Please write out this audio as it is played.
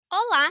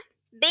Olá,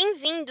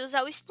 bem-vindos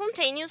ao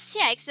Spontaneous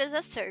CX as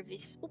a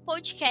Service, o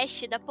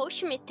podcast da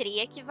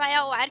Postmetria que vai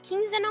ao ar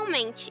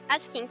quinzenalmente,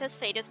 às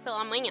quintas-feiras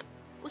pela manhã.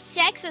 O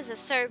CX as a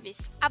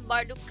Service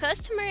aborda o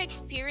Customer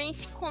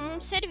Experience como um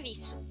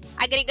serviço,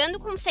 agregando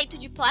o conceito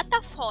de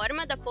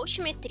plataforma da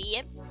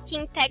Postmetria, que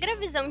integra a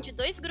visão de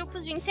dois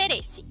grupos de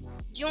interesse.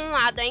 De um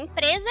lado a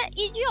empresa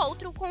e de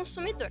outro o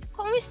consumidor,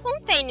 com o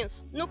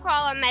Spontaneous, no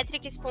qual a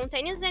métrica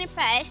Spontaneous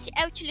NPS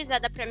é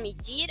utilizada para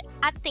medir,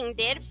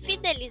 atender,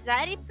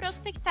 fidelizar e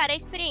prospectar a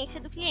experiência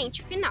do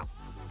cliente final,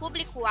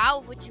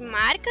 público-alvo de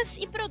marcas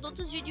e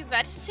produtos de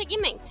diversos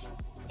segmentos,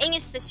 em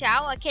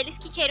especial aqueles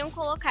que queiram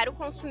colocar o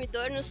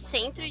consumidor no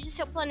centro de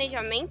seu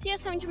planejamento e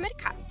ação de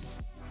mercado.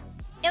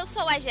 Eu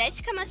sou a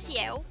Jéssica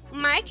Maciel,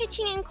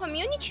 Marketing and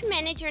Community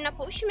Manager na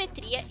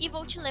Postmetria e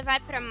vou te levar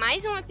para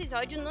mais um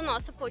episódio no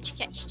nosso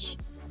podcast.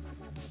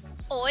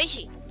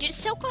 Hoje,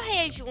 Dirceu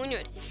Correia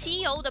Júnior,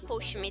 CEO da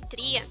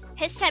Postmetria,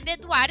 recebe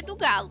Eduardo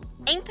Galo,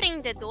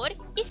 empreendedor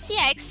e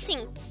CX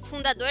Sim,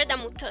 fundador da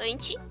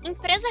Mutante,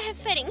 empresa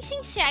referência em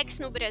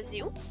CX no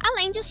Brasil,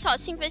 além de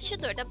sócio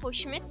investidor da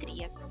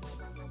Postmetria.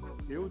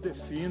 Eu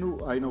defino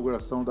a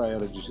inauguração da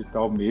era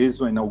digital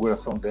mesmo, a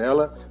inauguração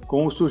dela,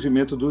 com o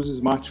surgimento dos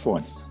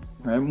smartphones.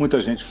 Muita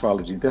gente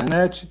fala de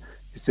internet,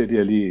 que seria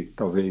ali,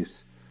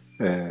 talvez,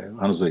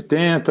 anos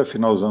 80,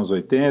 final dos anos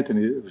 80,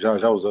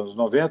 já os anos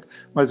 90,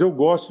 mas eu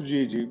gosto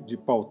de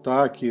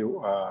pautar que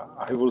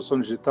a revolução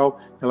digital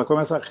ela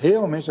começa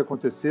realmente a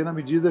acontecer na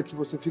medida que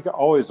você fica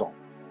always on.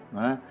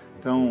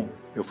 Então,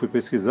 eu fui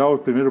pesquisar, o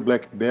primeiro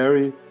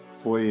BlackBerry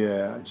foi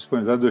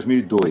disponibilizado em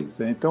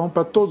 2002. Então,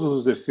 para todos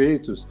os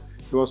efeitos,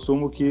 eu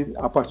assumo que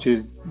a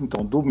partir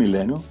então, do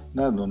milênio,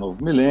 do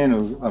novo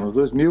milênio, ano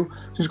 2000,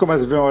 a gente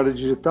começa a ver uma era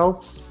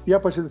digital e a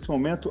partir desse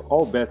momento,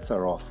 all bets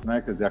are off.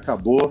 Quer dizer,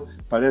 acabou,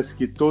 parece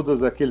que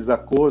todos aqueles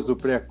acordos ou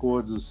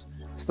pré-acordos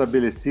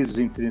estabelecidos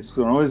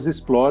intrínsecos eles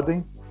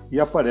explodem e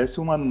aparece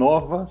uma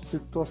nova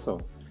situação.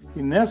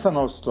 E nessa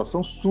nova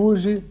situação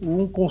surge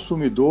um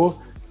consumidor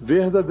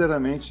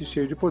verdadeiramente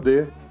cheio de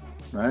poder,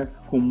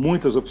 com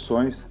muitas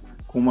opções,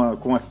 com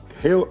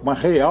uma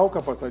real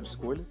capacidade de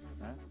escolha.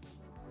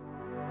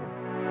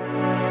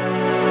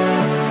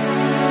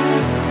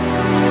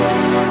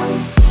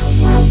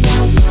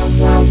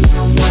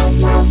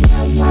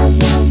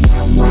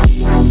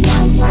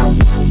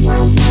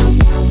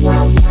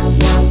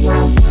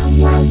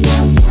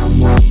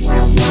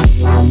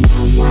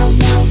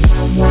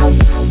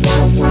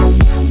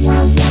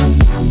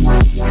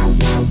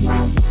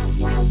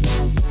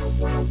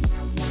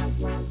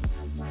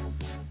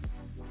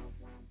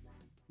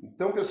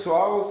 Então,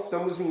 pessoal,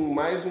 estamos em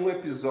mais um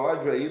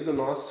episódio aí do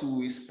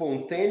nosso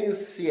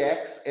Spontaneous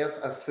CX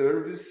as a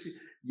Service.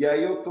 E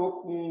aí eu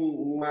tô com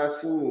uma,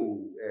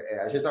 assim,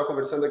 a gente estava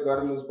conversando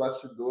agora nos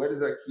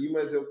bastidores aqui,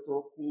 mas eu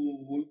tô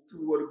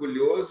muito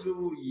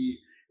orgulhoso e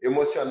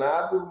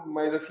emocionado,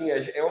 mas assim,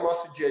 é o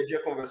nosso dia a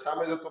dia conversar,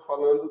 mas eu tô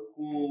falando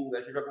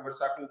a gente vai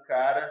conversar com um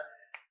cara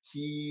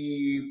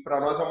que para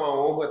nós é uma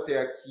honra ter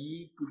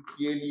aqui,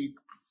 porque ele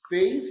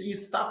fez e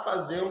está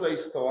fazendo a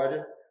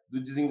história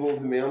do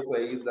desenvolvimento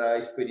aí da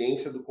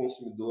experiência do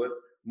consumidor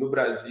no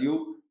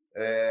Brasil.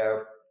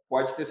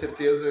 Pode ter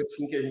certeza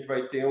assim, que a gente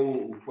vai ter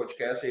um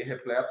podcast aí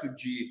repleto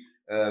de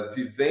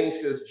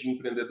vivências de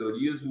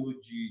empreendedorismo,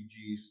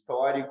 de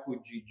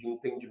histórico, de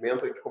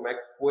entendimento de como é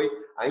que foi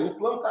a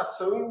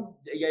implantação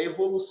e a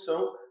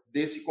evolução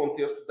desse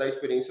contexto da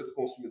experiência do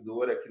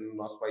consumidor aqui no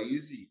nosso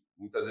país e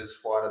muitas vezes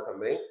fora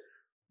também.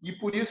 E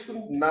por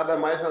isso, nada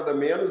mais, nada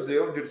menos,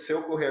 eu,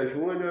 Dirceu Correia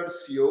Júnior,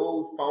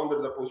 CEO,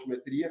 founder da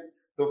Postmetria,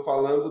 estou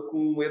falando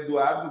com o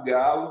Eduardo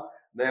Galo,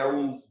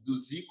 um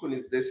dos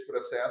ícones desse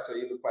processo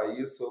aí no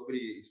país sobre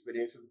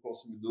experiência do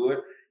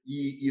consumidor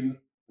e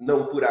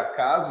não por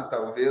acaso,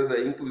 talvez,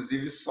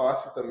 inclusive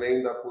sócio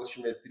também da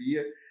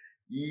Postmetria.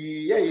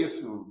 E é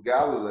isso,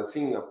 Galo,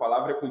 assim, a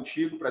palavra é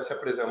contigo para se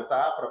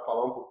apresentar, para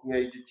falar um pouquinho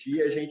aí de ti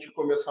e a gente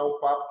começar um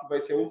papo que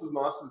vai ser um dos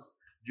nossos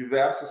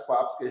diversos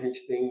papos que a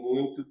gente tem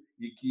muito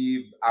e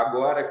que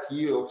agora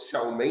aqui,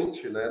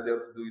 oficialmente,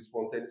 dentro do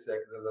Spontaneous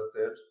CX as a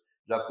Service,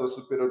 já estou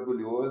super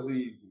orgulhoso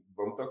e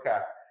vamos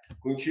tocar.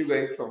 Contigo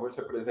aí, por favor,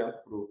 se apresenta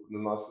para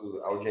a nossa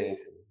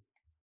audiência.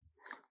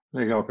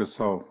 Legal,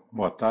 pessoal.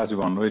 Boa tarde,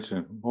 boa noite,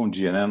 bom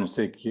dia, Não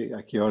sei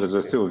a que horas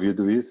vai ser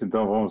ouvido isso,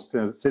 então vamos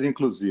ser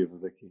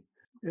inclusivos aqui.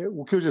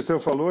 O que o Dirceu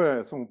falou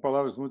são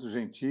palavras muito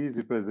gentis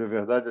e, para dizer a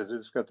verdade, às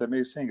vezes fica até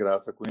meio sem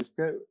graça com isso,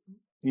 porque,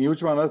 em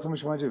última análise, vamos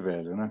chamar de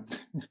velho,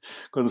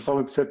 Quando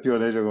falam que você é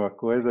pioneiro de alguma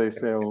coisa,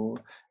 isso é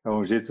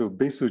um jeito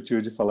bem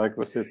sutil de falar que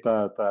você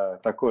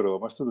tá coroa,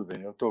 mas tudo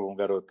bem, eu estou um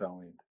garotão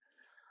ainda.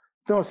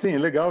 Então, assim,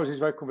 legal, a gente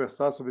vai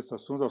conversar sobre esse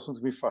assunto, é um assunto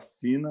que me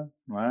fascina,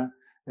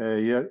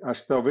 e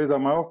acho que talvez a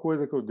maior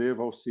coisa que eu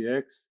devo ao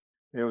CX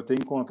é eu ter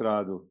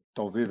encontrado,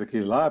 talvez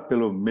aqui lá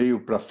pelo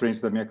meio para frente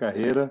da minha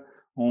carreira,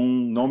 um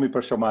nome para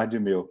chamar de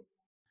meu.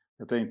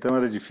 Até então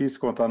era difícil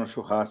contar no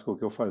churrasco o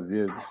que eu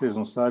fazia. Vocês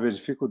não sabem a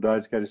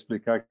dificuldade que era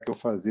explicar que eu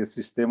fazia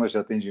sistemas de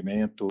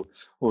atendimento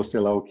ou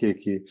sei lá o que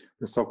o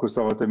pessoal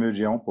costumava até me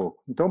odiar um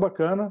pouco. Então,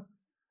 bacana.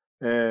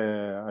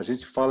 A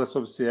gente fala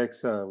sobre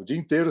CX o dia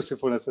inteiro, se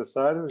for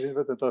necessário. A gente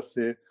vai tentar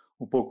ser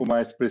um pouco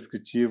mais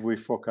prescritivo e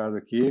focado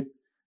aqui.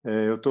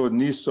 Eu estou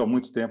nisso há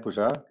muito tempo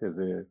já, quer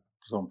dizer,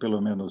 são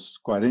pelo menos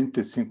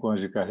 45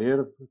 anos de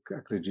carreira,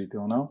 acreditem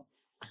ou não.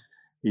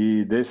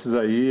 E desses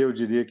aí, eu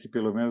diria que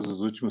pelo menos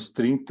os últimos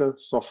 30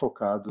 só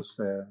focados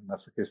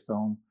nessa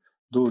questão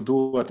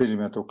do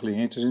atendimento ao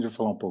cliente. A gente vai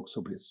falar um pouco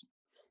sobre isso.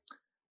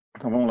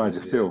 Então vamos lá,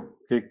 Dirceu.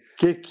 O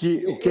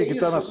que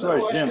está na sua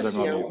agenda,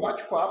 assim, meu amigo? É um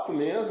bate-papo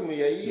mesmo,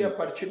 e aí, a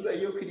partir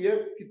daí, eu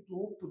queria que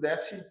tu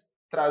pudesse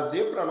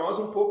trazer para nós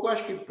um pouco,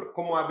 acho que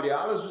como abre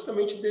alas,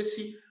 justamente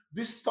do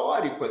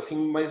histórico,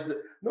 assim, mas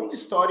não do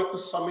histórico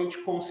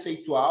somente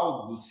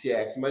conceitual do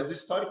CX, mas do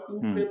histórico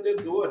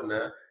empreendedor,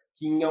 né?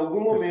 Que em algum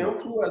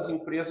momento as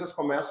empresas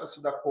começam a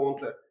se dar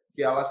conta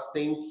que elas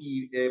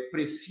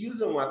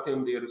precisam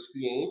atender os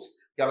clientes,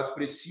 que elas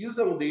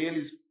precisam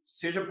deles,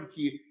 seja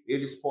porque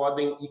eles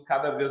podem ir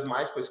cada vez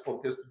mais com esse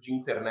contexto de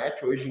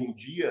internet, hoje em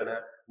dia,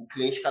 né? O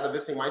cliente cada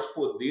vez tem mais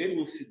poder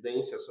e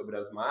incidência sobre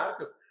as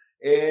marcas,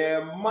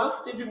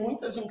 mas tiveram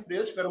muitas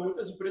empresas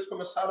que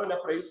começaram a olhar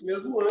para isso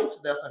mesmo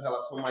antes dessa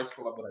relação mais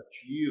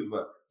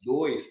colaborativa,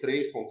 2,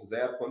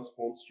 3.0, quantos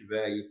pontos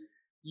tiver aí.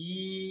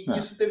 E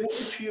isso teve um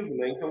motivo,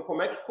 né? Então,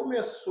 como é que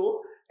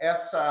começou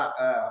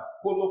essa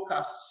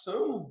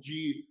colocação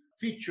de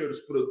features,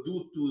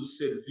 produtos,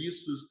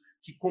 serviços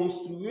que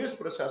construiu esse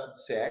processo de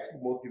CX do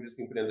ponto de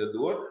vista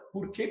empreendedor?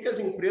 Por que as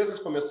empresas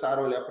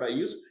começaram a olhar para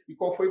isso e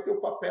qual foi o teu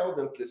papel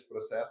dentro desse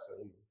processo?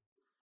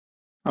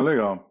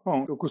 Legal.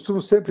 Bom, eu costumo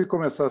sempre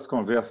começar as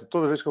conversas,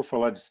 toda vez que eu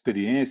falar de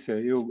experiência,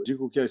 eu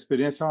digo que a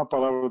experiência é uma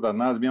palavra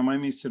danada, minha mãe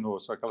me ensinou,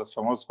 são aquelas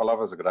famosas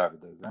palavras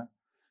grávidas, né?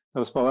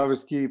 Aquelas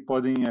palavras que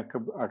podem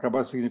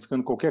acabar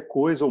significando qualquer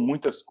coisa ou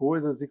muitas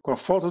coisas, e com a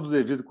falta do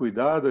devido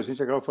cuidado, a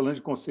gente acaba falando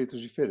de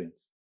conceitos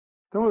diferentes.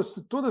 Então,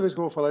 toda vez que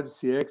eu vou falar de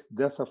CX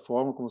dessa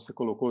forma, como você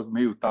colocou,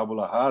 meio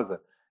tábula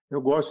rasa,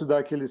 eu gosto de dar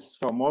aqueles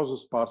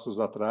famosos passos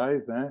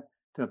atrás, né?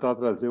 Tentar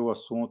trazer o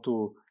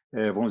assunto,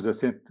 vamos dizer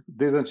assim,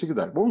 desde a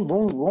antiguidade.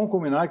 Vamos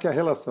combinar que a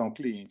relação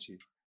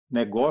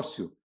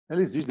cliente-negócio,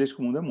 ela existe desde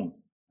que o mundo é mundo,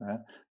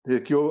 né?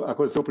 Desde que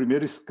aconteceu o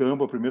primeiro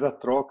escambo, a primeira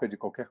troca de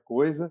qualquer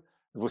coisa,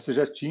 você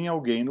já tinha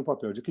alguém no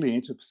papel de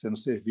cliente, sendo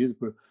servido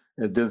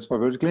dentro desse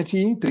papel de cliente,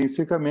 e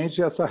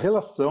intrinsecamente essa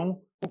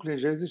relação com o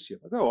cliente já existia.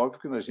 Mas é óbvio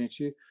que na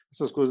gente,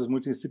 essas coisas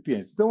muito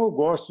incipientes. Então eu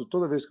gosto,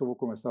 toda vez que eu vou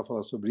começar a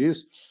falar sobre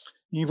isso,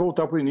 em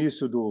voltar para o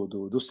início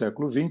do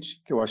século XX,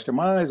 que eu acho que é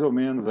mais ou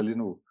menos ali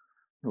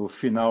no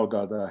final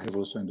da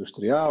Revolução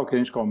Industrial, que a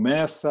gente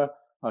começa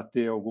a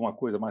ter alguma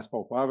coisa mais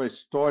palpável, a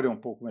história é um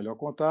pouco melhor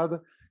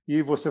contada,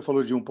 e você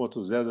falou de 1.0,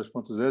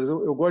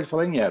 2.0, eu gosto de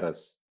falar em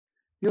eras.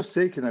 Eu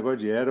sei que o negócio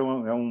de era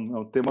é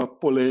um tema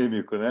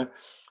polêmico, né?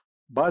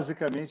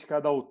 Basicamente,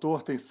 cada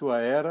autor tem sua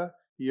era,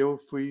 e eu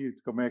fui,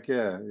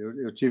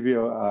 eu tive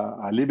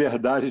a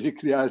liberdade de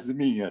criar as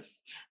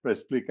minhas, para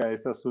explicar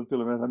esse assunto,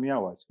 pelo menos na minha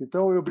ótica.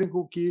 Então, eu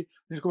brinco que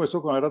a gente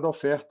começou com a era da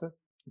oferta,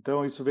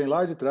 então isso vem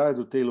lá de trás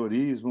do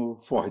Taylorismo,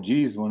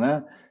 Fordismo,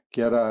 né?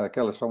 Que era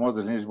aquelas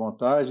famosas linhas de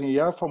montagem, e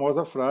a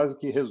famosa frase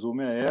que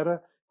resume a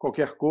era: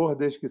 qualquer cor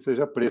desde que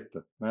seja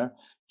preta, né?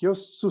 Que eu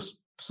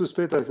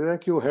suspeito até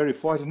que o Harry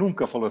Ford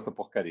nunca falou essa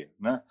porcaria,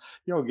 né?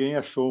 E alguém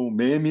achou um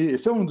meme,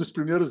 esse é um dos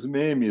primeiros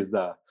memes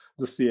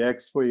do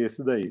CX, foi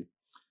esse daí.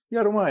 E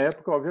era uma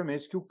época,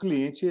 obviamente, que o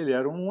cliente ele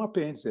era um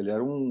apêndice, ele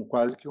era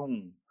quase que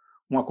um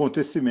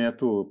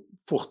acontecimento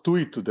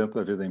fortuito dentro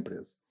da vida da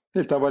empresa.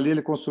 Ele estava ali,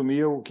 ele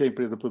consumia o que a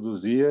empresa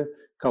produzia,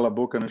 cala a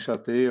boca, não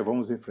chateia,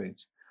 vamos em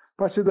frente. A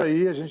partir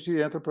daí, a gente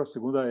entra para a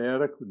segunda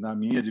era, na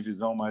minha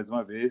divisão, mais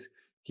uma vez,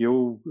 que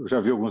eu já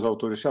vi alguns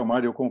autores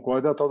chamarem, eu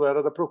concordo, é a tal da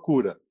era da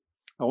procura,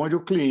 onde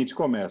o cliente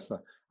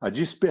começa a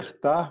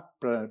despertar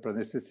para a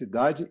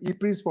necessidade e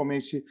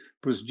principalmente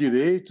para os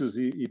direitos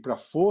e para a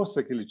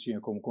força que ele tinha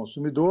como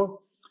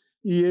consumidor,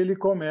 e ele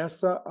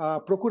começa a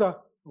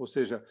procurar, ou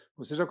seja,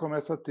 você já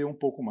começa a ter um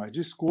pouco mais de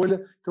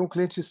escolha, então o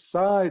cliente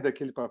sai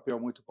daquele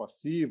papel muito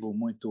passivo,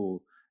 muito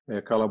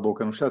cala a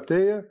boca, não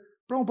chateia,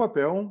 para um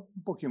papel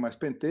um pouquinho mais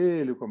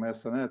pentelho,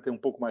 começa, né, a ter um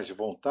pouco mais de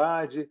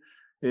vontade,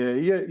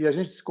 e a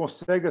gente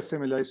consegue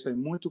assemelhar isso aí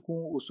muito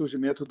com o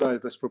surgimento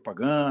das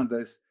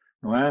propagandas,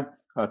 não é?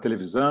 A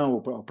televisão,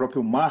 o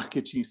próprio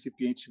marketing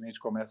incipientemente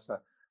começa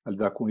a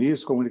lidar com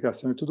isso,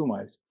 comunicação e tudo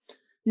mais.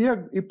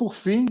 E por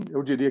fim,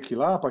 eu diria que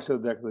lá, a partir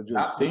da década de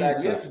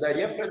 80...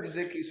 Daria para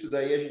dizer que isso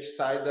daí a gente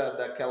sai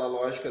daquela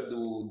lógica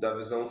da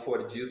visão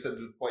fordista,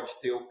 pode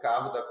ter o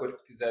carro da cor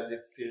que quiser,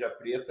 desde que seja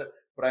preta,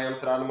 para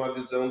entrar numa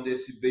visão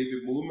desse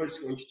baby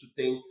boomers, onde tu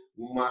tem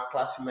uma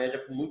classe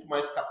média com muito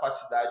mais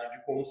capacidade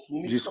de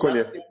consumo de e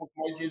escolher. Começa a ter um pouco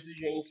mais de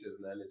exigências,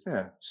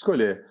 né?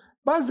 Escolher.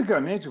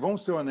 Basicamente,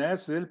 vamos ser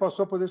honestos, ele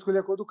passou a poder escolher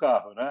a cor do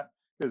carro, né?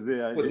 Quer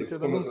dizer, a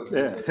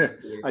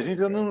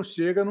gente ainda não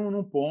chega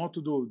num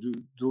ponto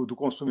do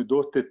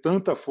consumidor ter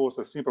tanta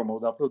força assim para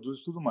moldar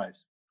produtos e tudo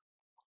mais.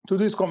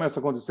 Tudo isso começa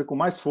a acontecer com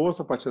mais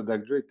força a partir da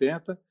década de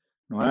 80,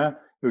 não é?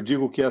 Eu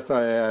digo que essa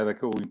era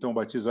que eu então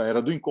batizo a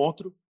era do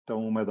encontro,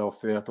 então uma é da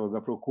oferta, outra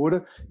da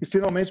procura, e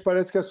finalmente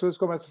parece que as coisas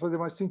começam a fazer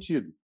mais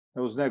sentido.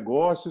 Os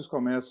negócios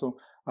começam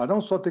a não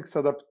só ter que se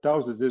adaptar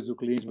aos desejos do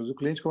cliente, mas o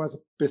cliente começa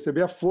a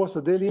perceber a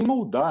força dele em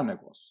moldar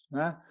negócio,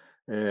 né?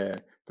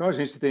 Então, a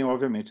gente tem,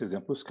 obviamente,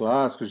 exemplos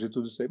clássicos de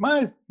tudo isso aí,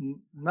 mas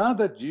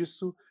nada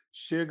disso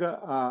chega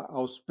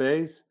aos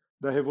pés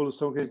da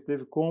revolução que a gente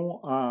teve com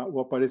o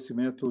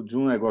aparecimento de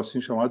um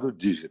negocinho chamado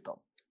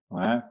digital,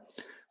 não é?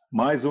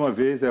 Mais uma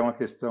vez, é uma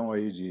questão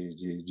aí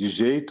de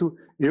jeito.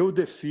 Eu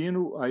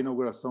defino a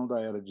inauguração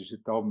da era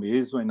digital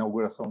mesmo, a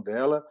inauguração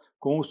dela,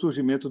 com o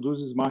surgimento dos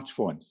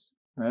smartphones,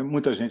 né?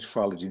 Muita gente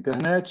fala de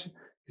internet,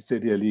 que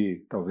seria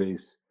ali,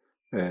 talvez,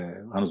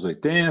 anos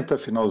 80,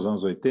 final dos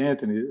anos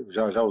 80,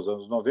 já os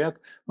anos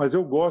 90, mas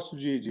eu gosto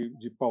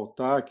de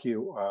pautar que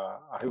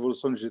a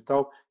revolução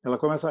digital ela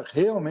começa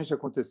realmente a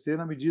acontecer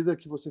na medida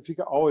que você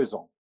fica always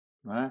on,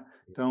 né?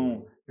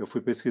 Então, eu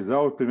fui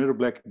pesquisar, o primeiro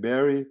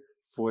BlackBerry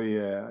foi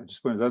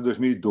disponibilizado em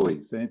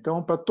 2002.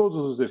 Então, para todos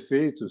os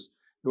efeitos,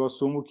 eu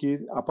assumo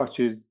que a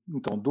partir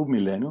então do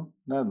milênio,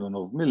 né, do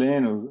novo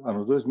milênio,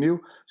 ano 2000,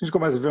 a gente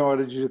começa a ver uma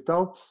era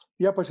digital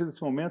e a partir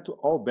desse momento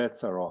all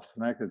bets are off,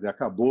 né? Quer dizer,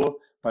 acabou.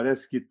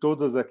 Parece que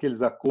todos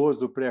aqueles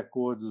acordos ou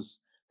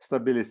pré-acordos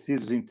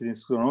estabelecidos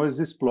intrínsecos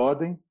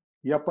explodem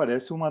e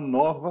aparece uma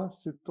nova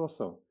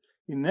situação.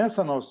 E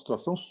nessa nova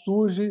situação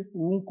surge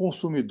um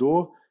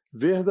consumidor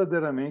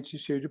verdadeiramente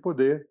cheio de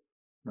poder,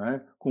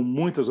 né, com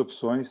muitas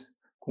opções,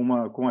 com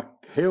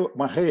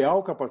uma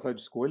real capacidade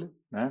de escolha,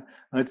 né?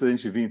 Antes a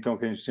gente via, então,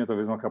 que a gente tinha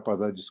talvez uma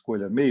capacidade de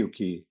escolha meio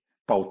que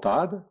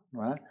pautada,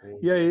 não é?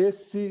 E é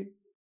esse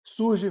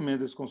surgimento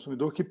desse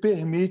consumidor que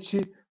permite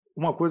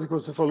uma coisa que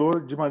você falou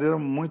de maneira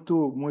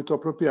muito, muito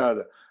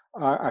apropriada,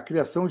 a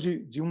criação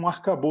de um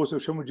arcabouço, eu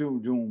chamo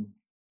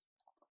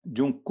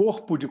de um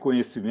corpo de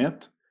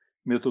conhecimento,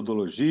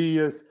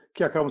 metodologias,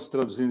 que acabam se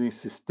traduzindo em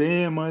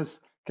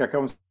sistemas, que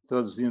acabam se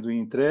traduzindo em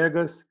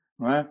entregas,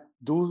 não é?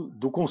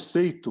 Do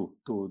conceito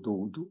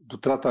do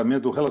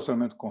tratamento, do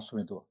relacionamento com o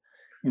consumidor.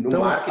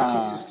 Então, no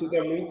marketing se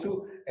estuda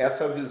muito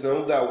essa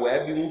visão da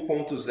Web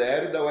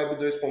 1.0 e da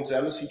Web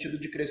 2.0 no sentido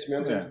de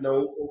crescimento. Na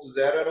 1.0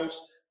 eram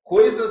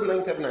coisas na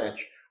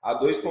internet. A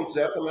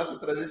 2.0 começa a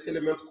trazer esse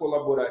elemento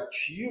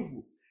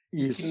colaborativo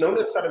e que não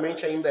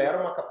necessariamente ainda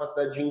era uma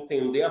capacidade de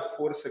entender a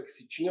força que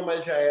se tinha,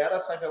 mas já era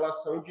essa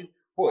relação de,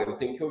 pô, eu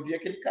tenho que ouvir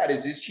aquele cara.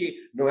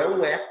 Existe, não é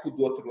um eco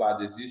do outro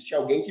lado, existe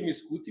alguém que me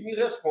escuta e me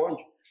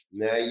responde,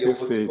 né? E eu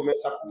vou ter que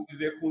começar a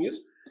conviver com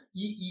isso.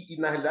 E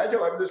na realidade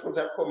a Web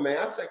 2.0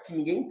 começa que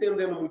ninguém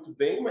entendendo muito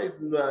bem,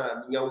 mas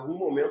em algum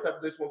momento a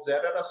Web 2.0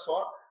 era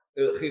só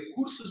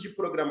recursos de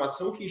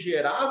programação que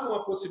geravam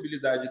a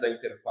possibilidade da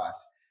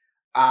interface.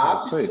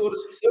 A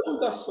absorção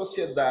da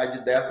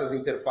sociedade dessas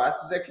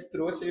interfaces é que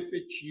trouxe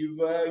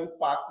efetiva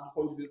impacto do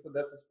ponto de vista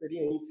dessa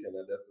experiência,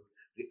 né? Dessas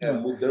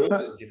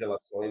mudanças de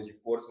relações, de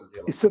forças de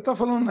relações. E você está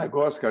falando um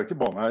negócio, cara, que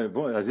bom,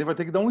 a gente vai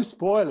ter que dar um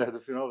spoiler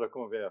do final da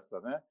conversa,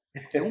 né?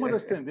 Que uma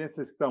das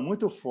tendências que está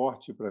muito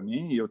forte para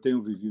mim, e eu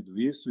tenho vivido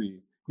isso,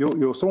 e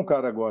eu sou um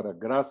cara agora,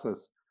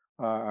 graças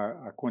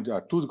a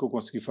tudo que eu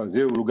consegui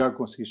fazer, o lugar que eu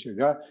consegui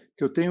chegar,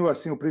 que eu tenho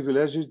assim o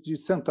privilégio de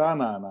sentar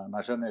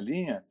na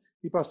janelinha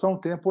e passar um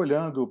tempo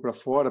olhando para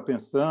fora,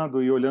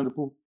 pensando e olhando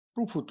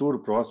para um futuro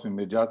próximo,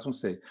 imediato, não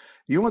sei.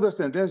 E uma das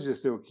tendências,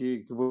 Dirceu,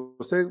 que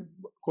você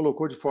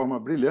colocou de forma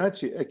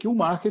brilhante é que o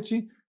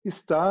marketing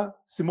está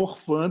se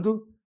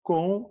morfando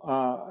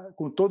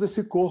com todo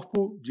esse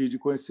corpo de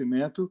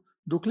conhecimento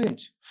do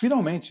cliente.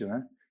 Finalmente,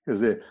 né? Quer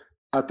dizer,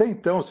 até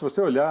então, se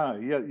você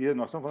olhar, e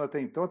nós estamos falando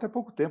até então, até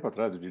pouco tempo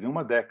atrás, eu diria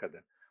uma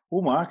década,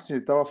 o marketing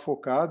estava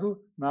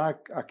focado na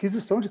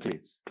aquisição de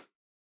clientes,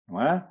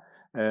 não é?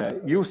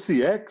 E o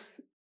CX,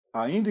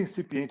 ainda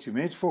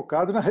incipientemente,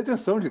 focado na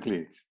retenção de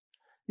clientes.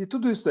 E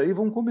tudo isso aí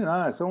vão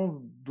combinar,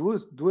 são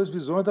duas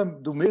visões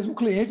do mesmo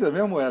cliente, da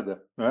mesma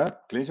moeda, não é?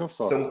 O cliente é um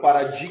só. São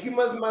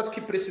paradigmas, mas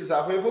que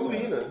precisavam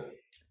evoluir, né?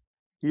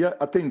 E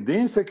a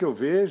tendência que eu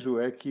vejo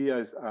é que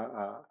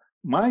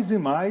mais e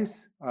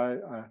mais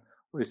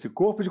esse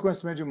corpo de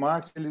conhecimento de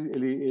marketing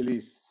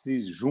ele se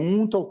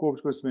junta ao corpo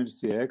de conhecimento de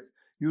CX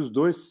e os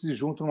dois se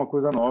juntam numa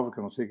coisa nova, que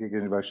eu não sei o que a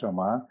gente vai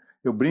chamar.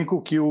 Eu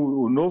brinco que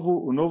o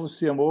novo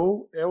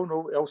CMO é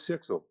o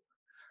CXO,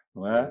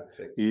 não é?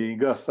 E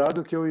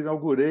engraçado que eu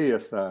inaugurei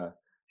essa...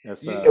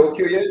 E é o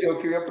que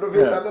eu ia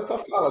aproveitar da tua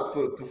fala.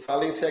 Tu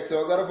fala em CXO,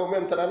 agora vamos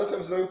entrar nessa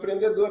visão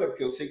empreendedora,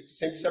 porque eu sei que tu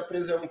sempre se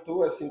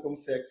apresentou assim como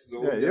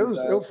CXO.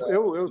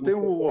 Eu tenho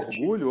o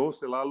orgulho, ou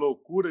sei lá, a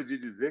loucura de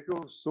dizer que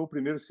eu sou o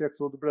primeiro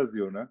CXO do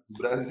Brasil, né?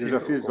 Eu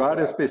já fiz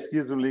várias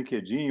pesquisas no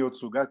LinkedIn, em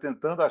outros lugares,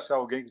 tentando achar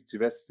alguém que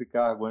tivesse esse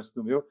cargo antes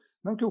do meu.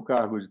 Não que o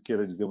cargo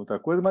queira dizer muita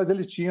coisa, mas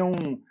ele tinha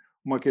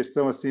uma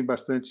questão assim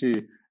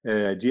bastante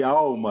de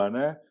alma,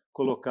 né?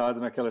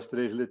 Colocado naquelas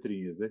 3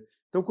 letrinhas, né?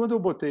 Então, quando eu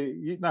botei...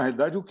 E, na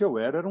realidade, o que eu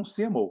era um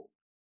CMO.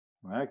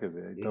 Não é? Quer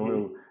dizer,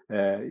 então,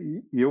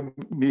 eu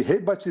me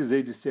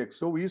rebatizei de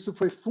CXO e isso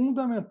foi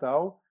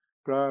fundamental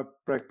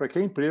para que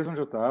a empresa onde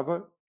eu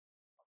estava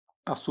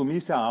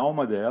assumisse a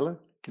alma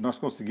dela, que nós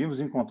conseguimos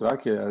encontrar,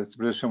 que essa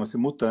empresa chama-se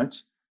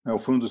Mutante, né? Eu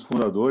fui um dos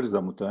fundadores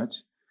da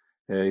Mutante.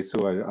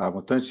 A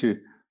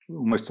Mutante,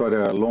 uma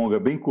história longa,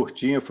 bem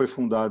curtinha, foi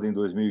fundada em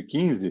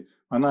 2015,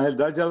 mas, na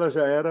realidade, ela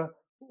já era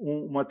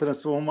uma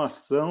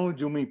transformação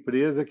de uma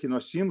empresa que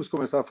nós tínhamos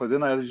começado a fazer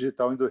na era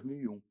digital em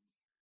 2001.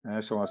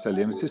 Chamava-se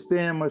LM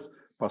Sistemas,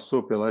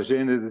 passou pela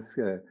Gênesis,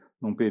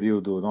 num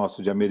período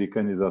nosso de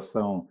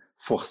americanização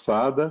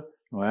forçada,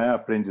 não é?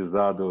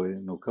 Aprendizado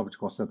no campo de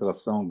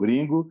concentração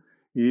gringo,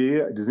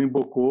 e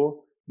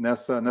desembocou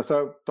nessa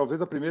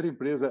talvez a primeira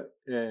empresa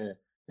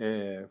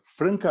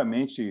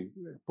francamente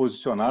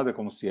posicionada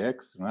como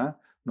CX, não é?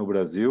 No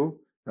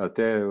Brasil.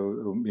 Até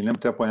eu me lembro de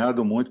ter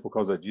apanhado muito por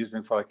causa disso,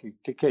 né? Falar que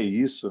é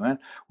isso, né?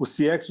 O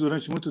CX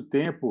durante muito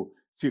tempo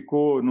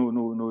ficou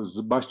nos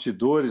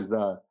bastidores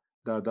da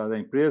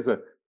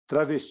empresa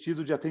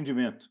travestido de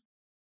atendimento.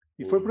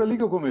 E foi por ali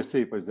que eu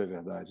comecei, para dizer a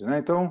verdade, né?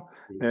 Então,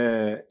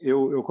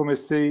 eu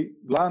comecei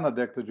lá na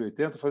década de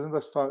 80 fazendo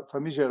as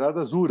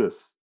famigeradas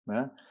URAs,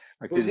 né?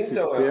 Pois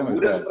então,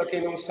 URAs, para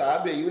quem não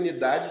sabe, é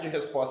Unidade de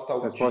Resposta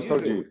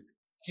Audível,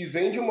 que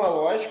vem de uma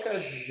lógica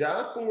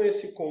já com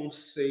esse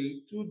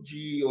conceito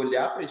de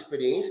olhar para a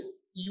experiência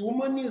e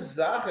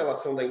humanizar a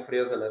relação da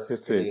empresa nessa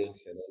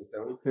experiência, né?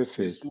 Então,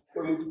 isso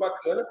foi muito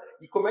bacana.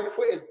 E como é que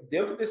foi,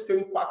 dentro desse teu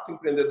impacto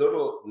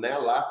empreendedor, né,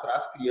 lá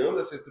atrás, criando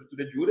essa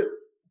estrutura de URA,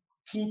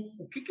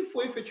 o que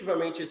foi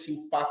efetivamente esse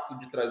impacto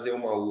de trazer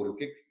uma URA? O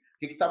que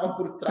estava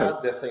por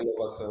trás dessa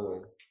inovação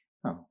aí?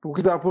 O que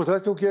estava por trás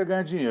é que eu queria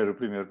ganhar dinheiro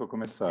primeiro, para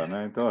começar,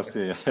 né? Então, assim,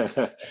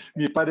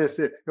 me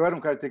parecer... Eu era um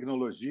cara de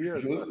tecnologia,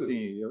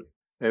 assim,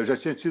 eu já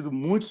tinha tido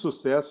muito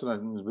sucesso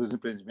nos meus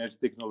empreendimentos de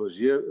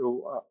tecnologia.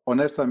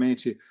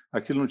 Honestamente,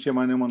 aquilo não tinha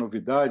mais nenhuma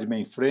novidade,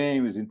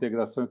 mainframes,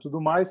 integração e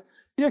tudo mais,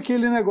 e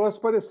aquele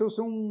negócio pareceu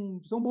ser um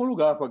bom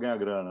lugar para ganhar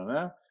grana,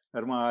 né?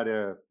 Era uma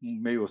área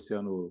meio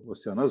oceano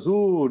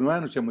azul, não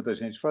é? Não tinha muita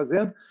gente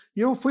fazendo, e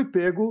eu fui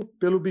pego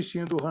pelo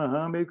bichinho do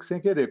ram meio que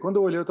sem querer. Quando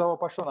eu olhei, eu estava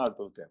apaixonado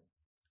pelo tema.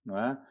 Não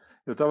é?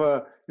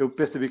 Eu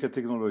percebi que a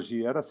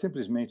tecnologia era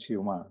simplesmente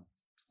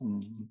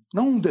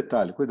não um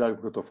detalhe, cuidado com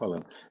o que eu estou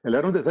falando. Ela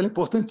era um detalhe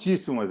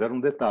importantíssimo, mas era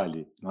um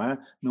detalhe.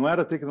 Não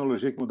era a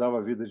tecnologia que mudava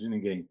a vida de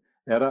ninguém.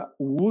 Era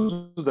o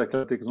uso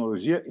daquela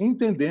tecnologia,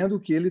 entendendo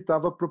que ele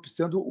estava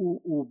propiciando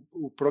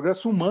o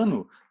progresso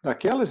humano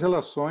daquelas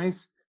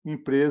relações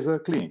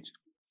empresa-cliente.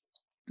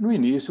 No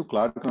início,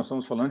 claro que nós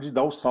estamos falando de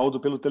dar o saldo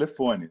pelo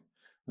telefone,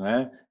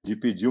 né? De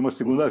pedir uma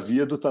segunda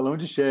via do talão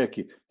de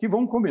cheque, que,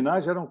 vamos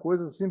combinar, já eram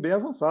coisas assim, bem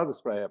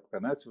avançadas para a época,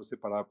 né? Se você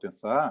parar para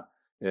pensar,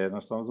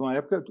 nós estamos numa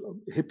época,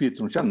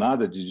 repito, não tinha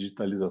nada de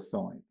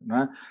digitalização ainda,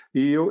 né?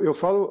 E eu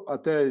falo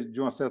até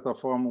de uma certa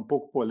forma um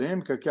pouco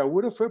polêmica que a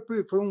URA foi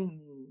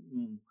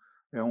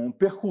um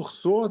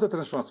precursor da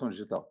transformação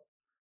digital,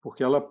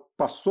 porque ela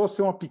passou a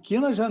ser uma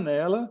pequena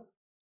janela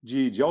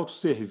de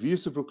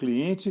autosserviço para o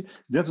cliente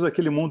dentro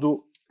daquele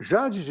mundo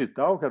já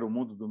digital, que era o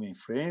mundo do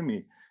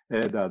mainframe,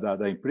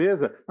 da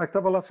empresa, mas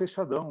estava lá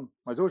fechadão.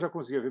 Mas eu já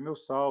conseguia ver meu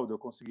saldo, eu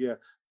conseguia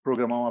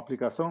programar uma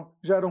aplicação,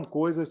 já eram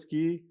coisas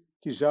que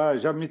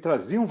já me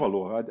traziam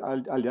valor,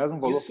 aliás, um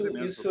valor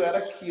tremendo. Isso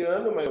era que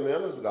ano, mais ou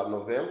menos,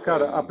 90?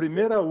 Cara, a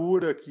primeira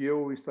URA que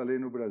eu instalei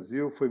no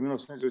Brasil foi em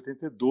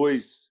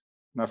 1982,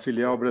 na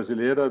filial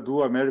brasileira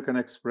do American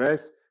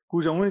Express,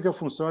 cuja única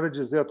função era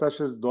dizer a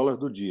taxa de dólar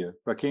do dia.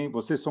 Para quem,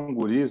 vocês são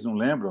guris, não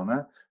lembram,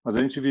 né? Mas a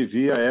gente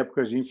vivia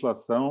épocas de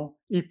inflação,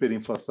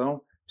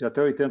 hiperinflação, de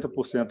até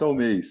 80% ao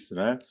mês,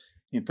 né?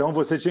 Então,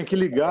 você tinha que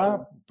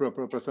ligar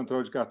para a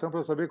central de cartão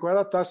para saber qual era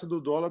a taxa do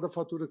dólar da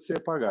fatura que você ia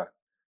pagar,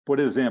 por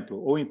exemplo.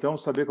 Ou então,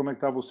 saber como é que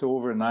estava o seu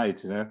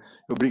overnight, né?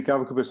 Eu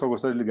brincava que o pessoal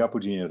gostava de ligar para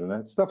o dinheiro, né?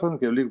 Você está falando o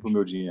quê? Eu ligo para o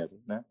meu dinheiro,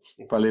 né?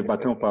 Falei,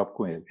 bater um papo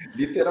com ele.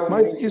 Literalmente.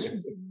 Mas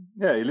isso...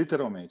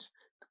 literalmente.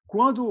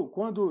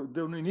 Quando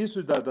deu no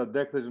início da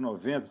década de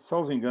 90,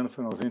 salvo engano,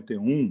 foi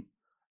 91,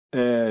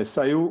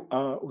 saiu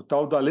o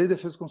tal da Lei de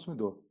Defesa do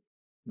Consumidor.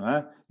 Não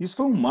é? Isso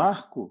foi um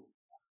marco.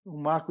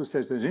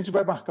 A gente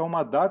vai marcar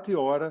uma data e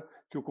hora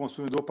que o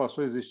consumidor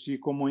passou a existir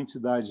como uma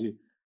entidade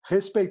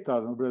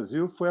respeitada no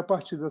Brasil, foi a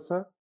partir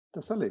dessa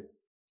lei.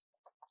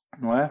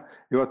 Não é?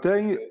 Eu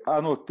até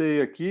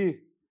anotei aqui,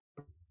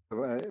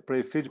 para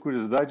efeito de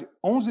curiosidade,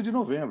 11 de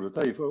novembro.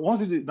 Tá aí, foi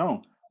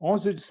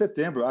 11 de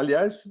setembro.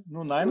 Aliás,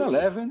 no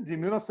 9/11 de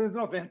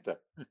 1990.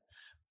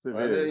 Você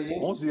vê,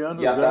 11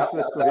 anos antes das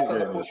Torres Gêmeas. A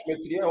data da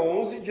postimetria é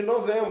 11 de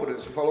novembro.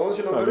 Você falou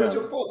 11 de novembro, eu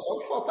disse, só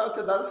que faltava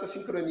ter dado essa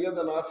sincronia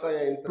da nossa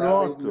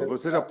entrada. Pronto,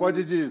 você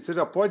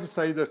já pode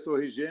sair das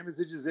Torres Gêmeas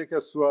e dizer que a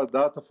sua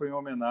data foi em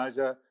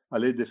homenagem à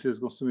Lei de Defesa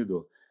do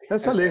Consumidor.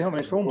 Essa lei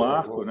realmente foi um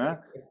marco,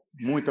 né?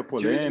 Muita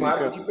polêmica. O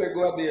marketing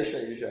pegou a deixa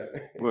aí já.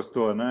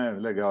 Gostou, né?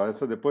 Legal.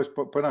 Essa depois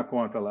põe na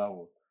conta lá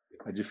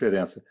a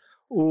diferença.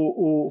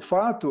 O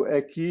fato é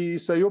que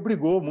isso aí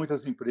obrigou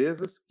muitas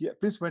empresas,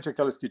 principalmente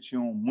aquelas que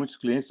tinham muitos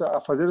clientes,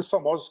 a fazer os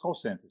famosos call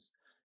centers,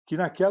 que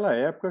naquela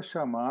época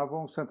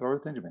chamavam central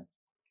de atendimento,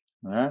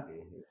 né?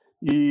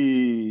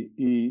 E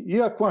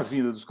com a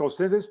vinda dos call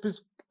centers,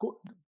 eles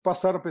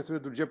passaram a perceber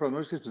do dia para a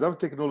noite que eles precisavam de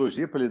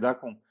tecnologia para lidar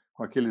com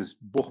aqueles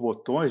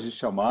borbotões de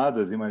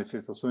chamadas e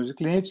manifestações de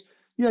cliente,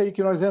 e aí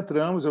que nós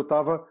entramos. Eu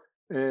estava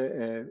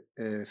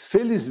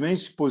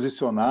felizmente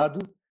posicionado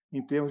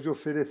em termos de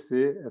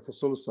oferecer essa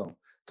solução.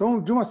 Então,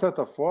 de uma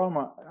certa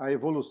forma, a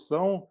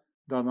evolução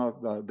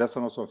dessa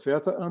nossa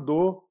oferta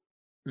andou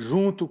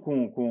junto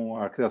com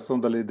a criação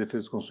da Lei de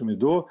Defesa do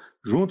Consumidor,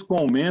 junto com o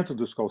aumento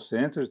dos call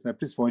centers, né,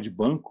 principalmente de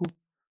banco,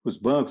 os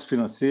bancos,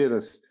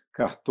 financeiras,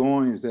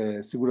 cartões,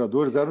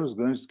 seguradoras eram os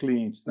grandes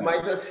clientes, né?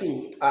 Mas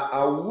assim,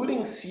 a URA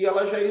em si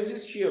ela já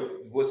existia.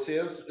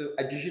 Vocês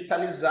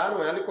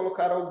digitalizaram ela e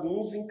colocaram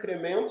alguns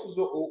incrementos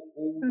ou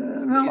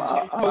Não,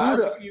 existiu a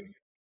básico URA, e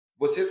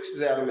vocês que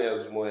fizeram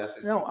mesmo essa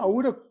não,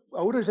 estrutura?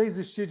 A URA já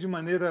existia de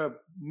maneira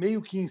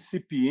meio que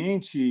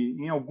incipiente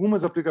em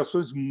algumas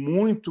aplicações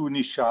muito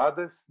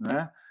nichadas,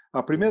 né?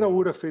 A primeira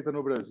URA feita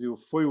no Brasil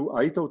foi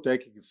a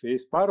Itautec que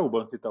fez para o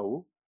Banco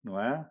Itaú, não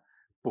é?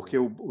 Porque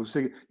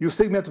e o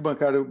segmento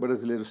bancário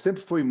brasileiro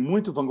sempre foi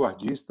muito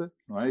vanguardista,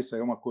 não é? Isso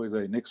aí é uma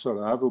coisa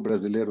inexorável. O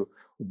brasileiro,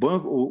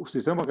 o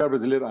sistema bancário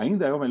brasileiro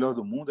ainda é o melhor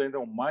do mundo, ainda é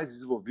o mais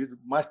desenvolvido,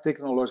 mais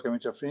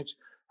tecnologicamente à frente,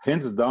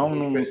 hands A down, gente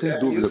não tem percebe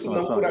dúvida isso, com não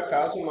relação por a isso.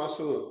 acaso o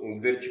nosso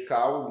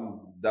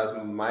vertical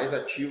das mais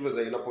ativas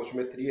aí na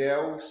postometria é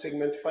o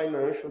segmento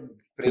financial, frente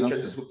à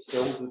Financeiro.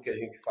 disrupção do que a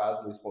gente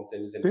faz no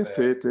Spontaneous NPS.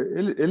 Perfeito.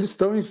 Eles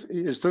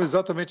estão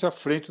exatamente à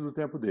frente do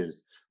tempo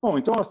deles. Bom,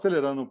 então,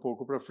 acelerando um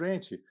pouco para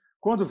frente,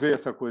 quando veio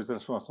essa coisa de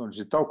transformação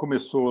digital,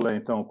 começou lá,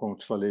 então, como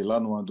te falei,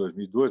 lá no ano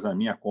 2002, na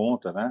minha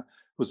conta, né?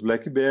 Os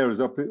BlackBerrys.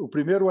 O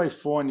primeiro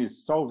iPhone,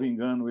 salvo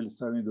engano, ele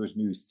saiu em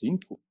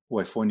 2005,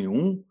 o iPhone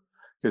 1.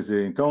 Quer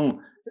dizer, então,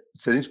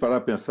 se a gente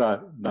parar para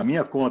pensar, na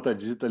minha conta, a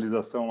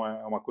digitalização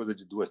é uma coisa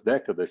de 2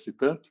 décadas, se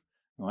tanto,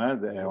 não é?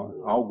 É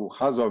algo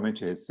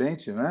razoavelmente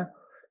recente, né?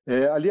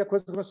 Ali a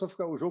coisa começou a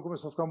ficar, o jogo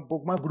começou a ficar um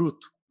pouco mais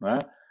bruto, né?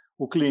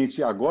 O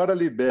cliente agora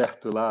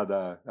liberto lá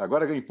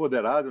agora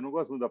empoderado, eu não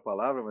gosto muito da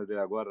palavra, mas é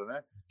agora,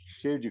 né?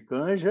 Cheio de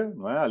canja,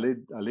 não é?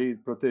 A lei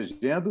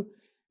protegendo,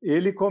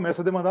 ele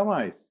começa a demandar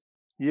mais.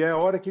 E é a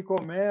hora que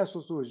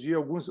começam a surgir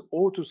alguns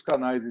outros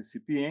canais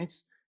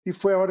incipientes, e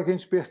foi a hora que a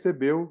gente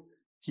percebeu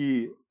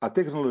que a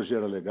tecnologia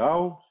era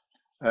legal,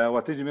 o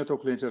atendimento ao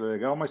cliente era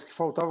legal, mas que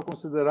faltava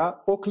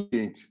considerar o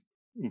cliente.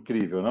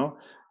 Incrível, não?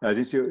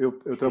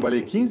 Eu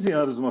trabalhei 15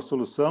 anos numa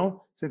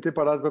solução sem ter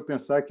parado para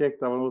pensar quem é que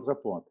estava na outra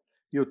ponta.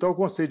 E o tal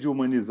conceito de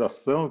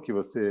humanização, que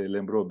você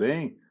lembrou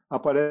bem,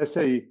 aparece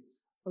aí.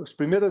 As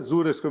primeiras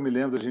URAs que eu me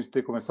lembro da gente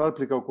ter começado a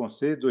aplicar o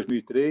conceito,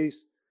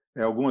 2003,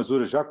 algumas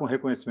URAs já com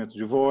reconhecimento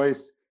de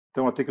voz,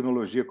 então a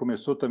tecnologia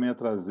começou também a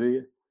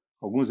trazer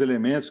alguns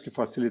elementos que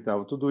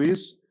facilitavam tudo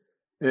isso.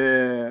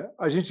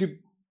 A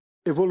gente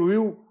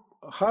evoluiu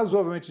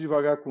razoavelmente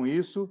devagar com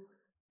isso,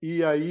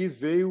 e aí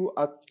veio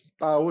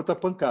a outra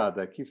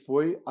pancada, que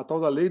foi a tal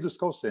da lei dos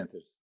call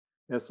centers.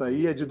 Essa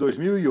aí é de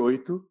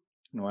 2008,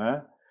 não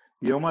é?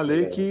 E é uma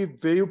lei que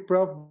veio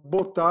para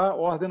botar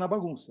ordem na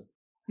bagunça.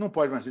 Não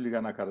pode mais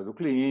ligar na cara do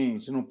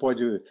cliente, não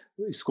pode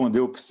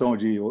esconder opção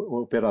de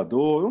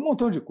operador, um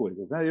montão de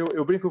coisas, né?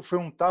 Eu brinco que foi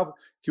um tapa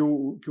que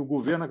o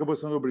governo acabou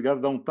sendo obrigado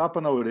a dar um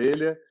tapa na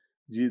orelha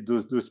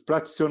dos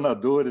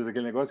praticionadores,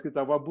 aquele negócio que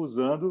estavam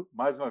abusando,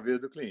 mais uma vez,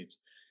 do cliente.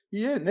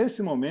 E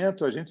nesse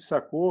momento a gente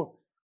sacou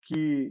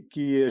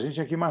que a gente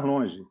tinha que ir mais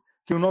longe,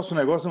 que o nosso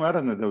negócio não era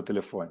o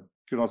telefone,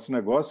 que o nosso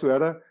negócio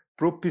era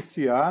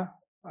propiciar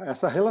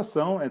essa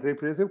relação entre a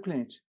empresa e o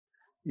cliente.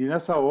 E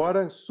nessa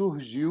hora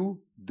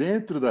surgiu,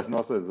 dentro das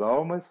nossas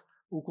almas,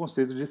 o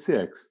conceito de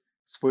CX.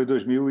 Isso foi em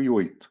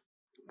 2008,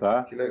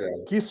 tá? Que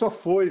legal. Que só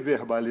foi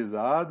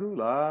verbalizado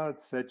lá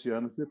 7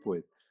 anos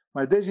depois.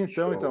 Mas desde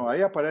então,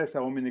 aí aparece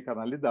a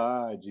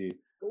omnicanalidade,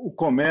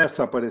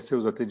 começa a aparecer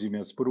os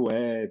atendimentos por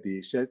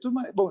web, chat, tudo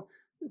mais. Bom,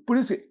 por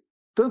isso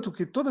tanto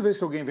que toda vez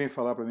que alguém vem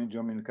falar para mim de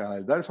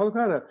omnicanalidade, eu falo,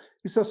 cara,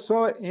 isso é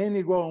só N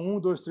igual a 1,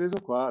 2, 3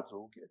 ou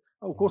 4.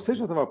 O conceito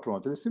já estava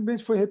pronto, ele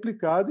simplesmente foi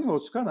replicado em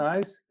outros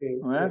canais. Sim,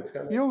 não é?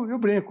 E eu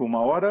brinco,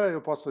 uma hora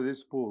eu posso fazer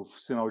isso por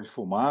sinal de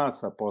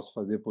fumaça, posso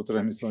fazer por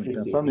transmissão de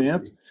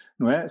pensamento,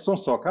 não é? São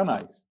só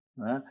canais.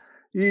 Não é?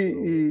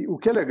 E o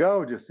que é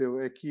legal,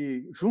 Dirceu, é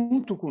que,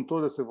 junto com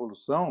toda essa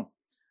evolução,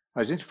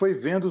 a gente foi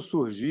vendo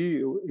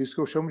surgir isso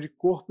que eu chamo de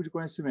corpo de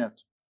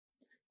conhecimento.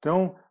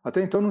 Então,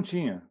 até então não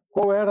tinha.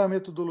 Qual era a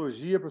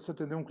metodologia para você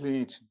atender um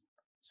cliente?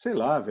 Sei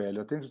lá,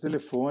 velho, atende o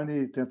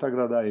telefone e tenta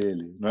agradar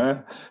ele,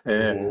 né?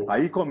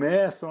 Aí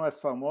começam as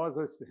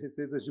famosas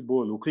receitas de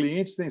bolo. O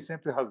cliente tem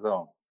sempre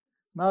razão.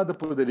 Nada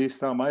poderia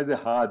estar mais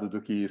errado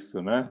do que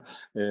isso, né?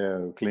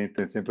 O cliente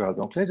tem sempre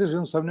razão. O cliente às vezes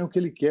não sabe nem o que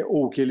ele quer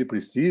ou o que ele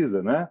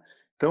precisa, né?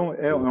 Então,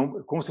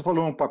 como você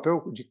falou, é um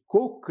papel de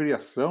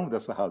cocriação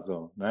dessa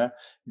razão, né?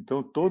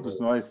 Então, todos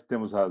nós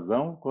temos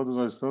razão quando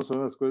nós estamos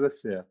fazendo as coisas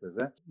certas,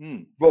 né?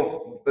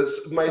 Bom,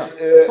 mas...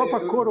 Só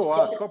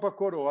para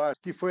coroar,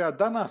 que foi a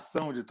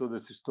danação de toda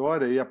essa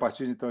história, e a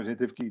partir de então a gente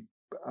teve que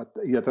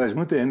ir atrás de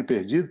muito terreno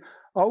perdido,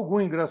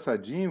 algum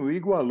engraçadinho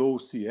igualou o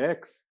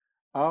CX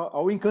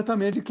ao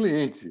encantamento de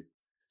cliente.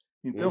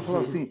 Então,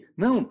 falou assim,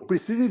 não,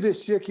 precisa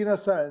investir aqui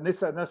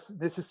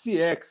nesse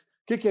CX.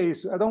 O que é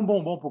isso? É dar um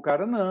bombom para o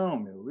cara? Não,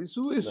 meu,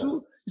 isso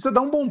é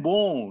dar um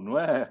bombom, não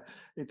é?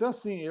 Então,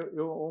 assim,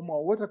 uma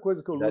outra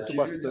coisa que eu luto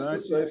bastante... Já tive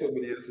discussões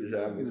sobre isso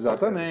já.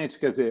 Exatamente,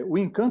 quer dizer, o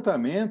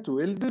encantamento,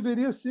 ele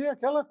deveria ser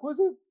aquela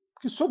coisa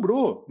que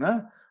sobrou,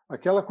 né?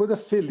 Aquela coisa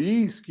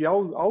feliz que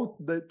ao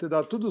te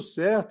dar tudo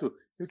certo,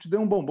 eu te dei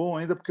um bombom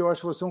ainda porque eu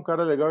acho você um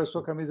cara legal e a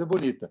sua camisa é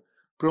bonita.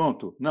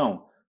 pronto.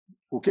 Não.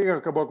 O que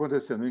acabou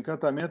acontecendo? O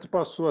encantamento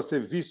passou a ser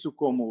visto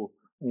como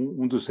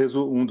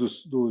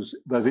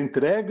das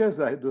entregas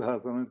do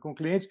relacionamento com o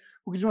cliente,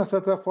 o que de uma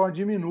certa forma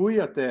diminui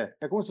até.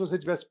 É como se você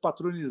estivesse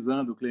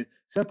patronizando o cliente.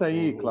 Senta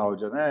aí,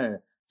 Cláudia, né?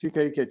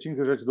 Fica aí quietinho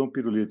que eu já te dou um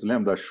pirulito.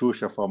 Lembra da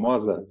Xuxa, a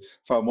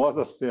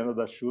famosa cena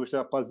da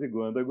Xuxa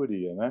apaziguando a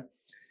guria, né?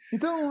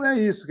 Então é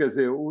isso, quer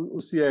dizer, o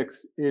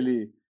CX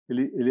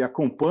ele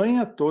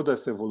acompanha toda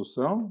essa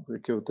evolução,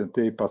 que eu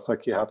tentei passar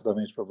aqui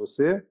rapidamente para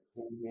você.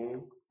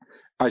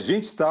 A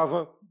gente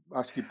estava,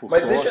 acho que por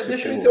Mas sorte...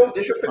 deixa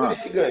eu pegar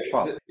esse gancho.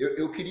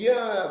 Eu queria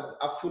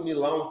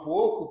afunilar um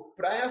pouco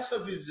para essa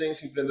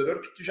vivência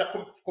empreendedora, que tu já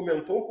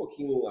comentou um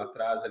pouquinho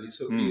atrás ali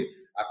sobre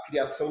a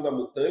criação da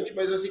Mutante,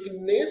 mas eu sei que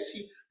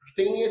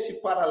tem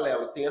esse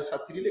paralelo, tem essa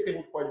trilha que a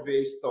gente pode ver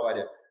a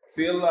história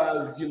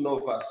pelas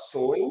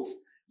inovações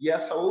e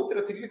essa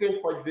outra trilha que a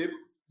gente pode ver,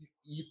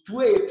 e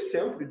tu é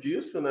epicentro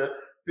disso, né,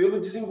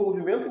 pelo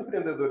desenvolvimento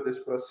empreendedor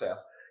desse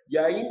processo. E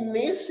aí,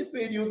 nesse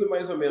período,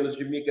 mais ou menos,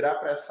 de migrar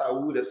para essa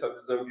URA, essa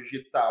visão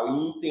digital,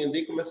 e entender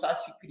e começar a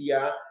se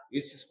criar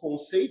esses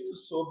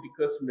conceitos sobre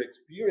Customer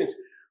Experience,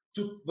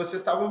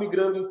 vocês estavam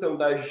migrando, então,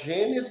 da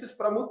Gênesis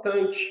para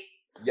Mutante.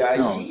 E aí,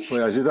 não,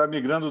 a gente estava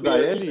migrando da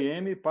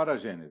LM para a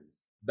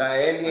Gênesis. Da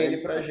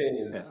LM para a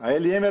Gênesis. A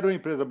LM era uma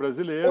empresa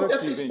brasileira. Conta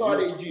essa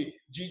história aí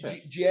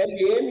de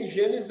LM,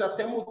 Gênesis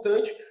até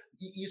Mutante.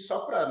 E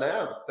só para,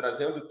 né,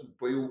 trazendo,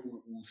 foi o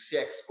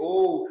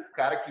CXO, o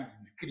cara que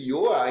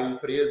criou a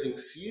empresa em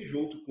si,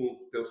 junto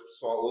com teus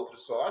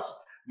outros sócios,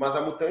 mas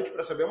a Mutante,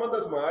 para saber, é uma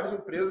das maiores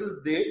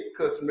empresas de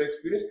Customer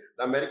Experience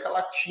da América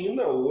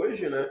Latina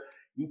hoje, né?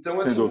 Então,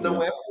 assim,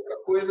 não é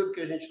pouca coisa do que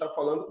a gente está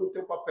falando com o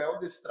teu papel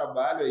desse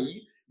trabalho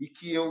aí, e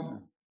que eu,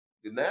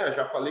 né,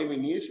 já falei no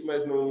início,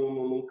 mas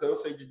não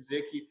canso aí de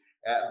dizer que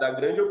da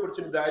grande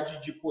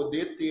oportunidade de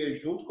poder ter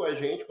junto com a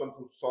gente,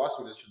 quanto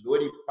sócio,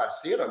 investidor e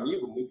parceiro,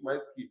 amigo, muito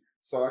mais que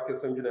só a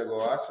questão de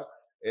negócio,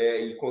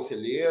 e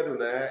conselheiro,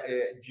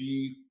 né,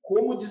 de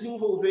como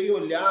desenvolver e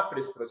olhar para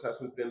esse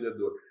processo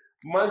empreendedor.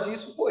 Mas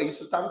isso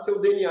está no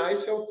teu DNA,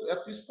 isso é a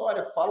tua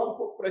história. Fala um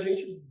pouco para a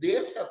gente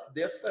desse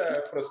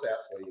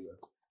processo aí,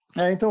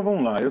 né? Então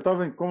vamos lá. Eu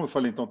estava, como eu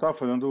falei, estava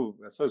fazendo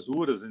essas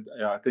URAs,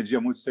 atendia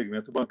muito o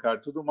segmento bancário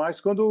e tudo mais,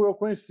 quando eu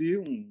conheci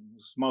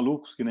uns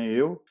malucos que nem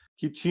eu,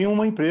 que tinham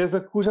uma empresa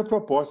cuja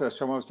proposta,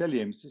 chamava-se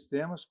LM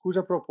Sistemas,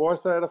 cuja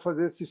proposta era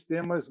fazer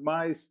sistemas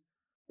mais,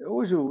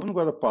 hoje eu não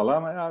gosto da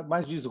palavra, mas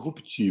mais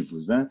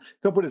disruptivos, né?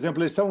 Então, por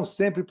exemplo, eles estavam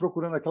sempre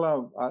procurando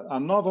a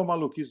nova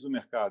maluquice do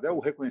mercado. É o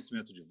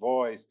reconhecimento de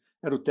voz,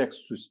 era o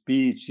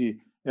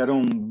text-to-speech,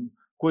 eram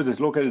coisas,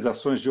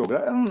 localizações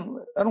geográficas,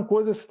 eram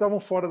coisas que estavam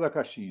fora da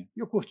caixinha. E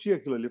eu curti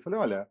aquilo ali. Falei,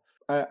 olha,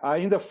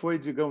 ainda foi,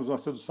 digamos, uma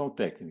sedução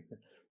técnica.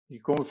 E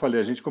como eu falei,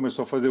 a gente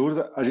começou a fazer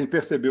uso, a gente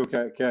percebeu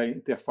que a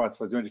interface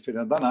fazia uma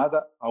diferença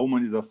danada, a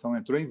humanização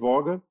entrou em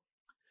voga,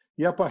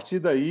 e a partir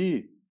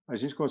daí a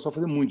gente começou a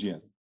fazer muito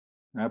dinheiro,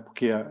 né?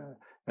 Porque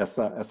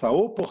essa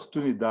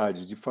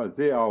oportunidade de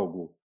fazer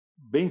algo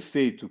bem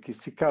feito, que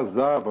se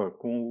casava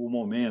com o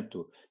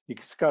momento e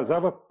que se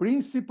casava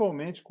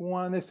principalmente com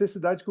a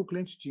necessidade que o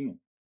cliente tinha.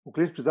 O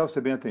cliente precisava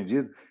ser bem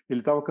atendido, ele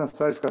estava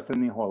cansado de ficar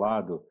sendo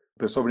enrolado. O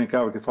pessoal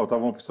brincava que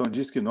faltava uma opção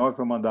DISC 9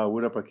 para mandar a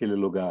URA para aquele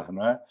lugar,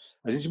 não é?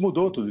 A gente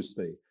mudou tudo isso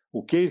aí.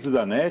 O case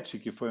da NET,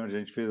 que foi onde a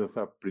gente fez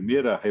essa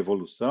primeira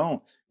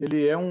revolução,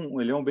 ele é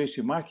um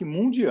benchmark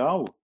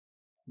mundial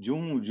de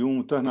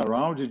um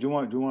turnaround, de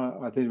um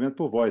atendimento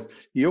por voz.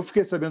 E eu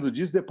fiquei sabendo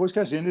disso depois que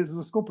a Gênesis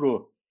nos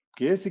comprou,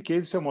 porque esse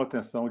case chamou a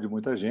atenção de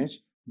muita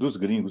gente, dos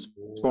gringos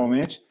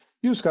principalmente,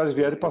 e os caras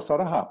vieram e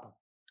passaram a rapa,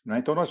 né?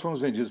 Então nós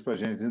fomos vendidos para a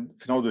Gênesis no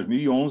final de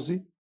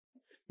 2011,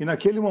 e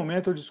naquele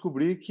momento eu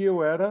descobri que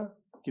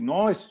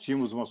nós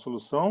tínhamos uma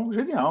solução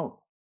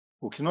genial.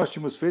 O que nós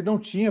tínhamos feito não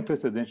tinha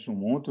precedente no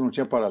mundo, não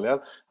tinha paralelo.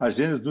 A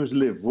Gênesis nos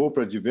levou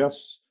para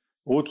diversos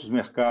outros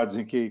mercados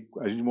em que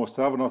a gente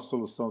mostrava a nossa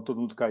solução, todo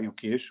mundo caiu o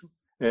queixo.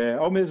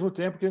 Ao mesmo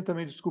tempo que a gente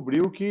também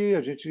descobriu que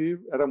a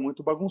gente era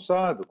muito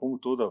bagunçado, como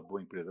toda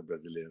boa empresa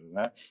brasileira,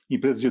 né?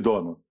 Empresa de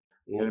dono.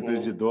 Aquela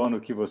empresa de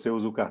dono que você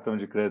usa o cartão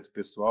de crédito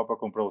pessoal para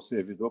comprar o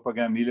servidor para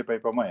ganhar milha para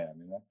ir para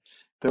Miami, né?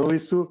 Então,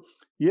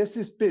 E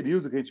esse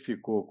período que a gente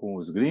ficou com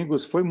os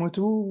gringos foi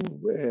muito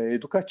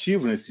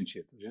educativo nesse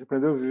sentido. A gente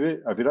aprendeu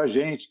a virar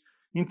gente,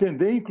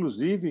 entender,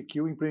 inclusive,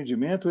 que o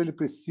empreendimento ele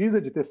precisa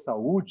de ter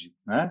saúde,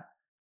 né?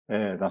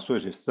 Na sua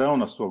gestão,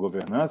 na sua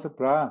governança,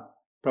 para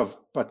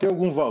ter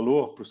algum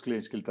valor para os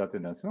clientes que ele está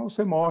atendendo. Senão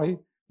você morre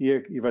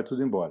e vai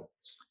tudo embora.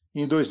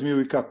 Em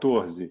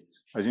 2014,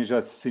 a gente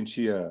já se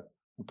sentia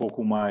um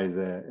pouco mais...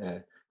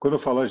 Quando eu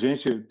falo a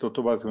gente, eu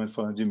estou basicamente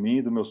falando de mim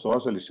e do meu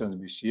sócio, Alexandre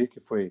Bichir, que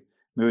foi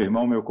meu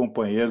irmão, meu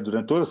companheiro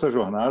durante toda essa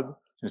jornada.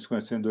 A gente se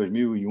conheceu em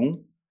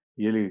 2001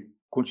 e ele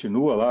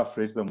continua lá à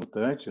frente da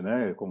Mutante,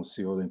 né, como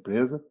CEO da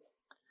empresa.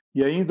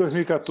 E aí, em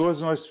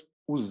 2014, nós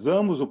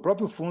usamos o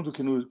próprio fundo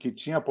que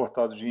tinha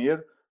aportado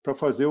dinheiro para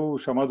fazer o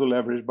chamado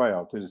leverage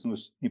buyout. Eles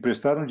nos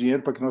emprestaram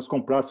dinheiro para que nós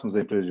comprássemos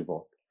a empresa de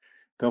volta.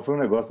 Então, foi um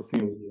negócio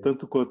assim,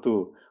 tanto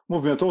quanto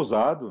movimento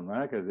ousado,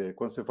 né? Quer dizer,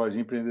 quando você fala de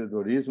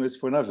empreendedorismo, esse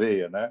foi na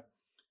veia, né?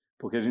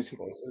 porque a gente,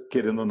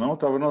 querendo ou não,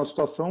 estava numa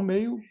situação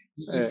meio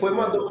E foi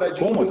uma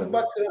dobradinha cômoda. muito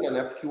bacana,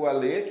 né? Porque o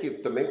Ale, que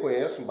também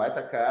conheço, um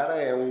baita cara,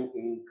 é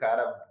um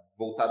cara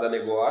voltado a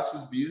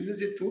negócios,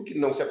 business, e tu, que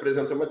não se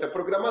apresentou, mas tu é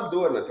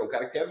programador, né? Tu é um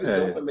cara que tem a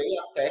visão também,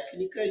 a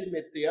técnica, e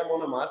meter a mão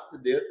na massa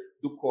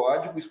do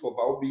código,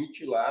 escovar o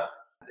bit lá.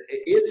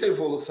 Essa é a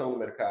evolução no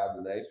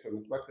mercado, né? Isso foi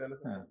muito bacana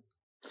também.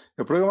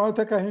 Eu programava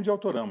até carrinho de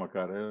autorama,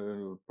 cara.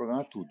 Eu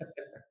programava tudo.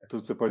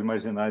 Tudo que você pode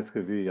imaginar,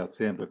 escrevi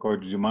assembly,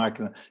 código de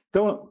máquina.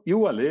 Então, e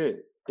o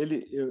Ale,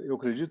 eu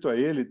acredito a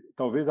ele,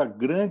 talvez a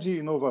grande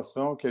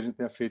inovação que a gente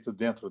tenha feito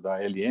dentro da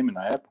LM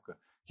na época,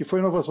 que foi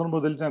a inovação no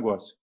modelo de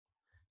negócio.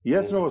 E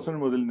essa inovação no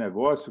modelo de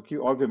negócio, que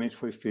obviamente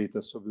foi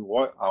feita sob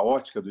a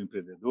ótica do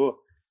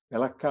empreendedor,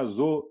 ela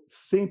casou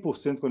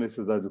 100% com a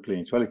necessidade do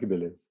cliente. Olha que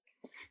beleza.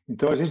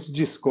 Então a gente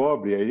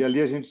descobre, e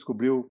ali a gente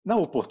descobriu na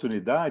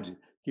oportunidade,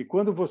 que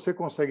quando você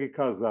consegue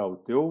casar o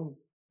teu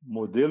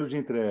modelo de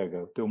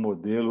entrega, o teu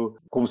modelo,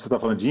 como você está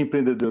falando, de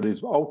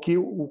empreendedorismo, ao que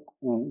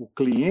o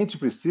cliente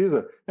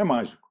precisa, é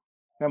mágico.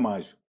 É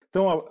mágico.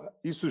 Então,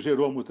 isso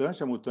gerou a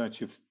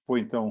Mutante foi,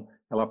 então,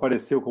 ela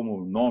apareceu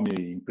como nome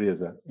e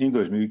empresa em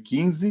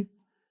 2015,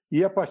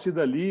 e a partir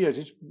dali a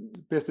gente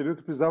percebeu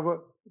que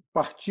precisava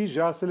partir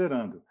já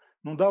acelerando.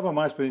 Não dava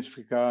mais para a gente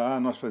ficar,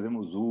 nós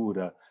fazemos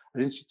URA,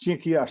 a gente tinha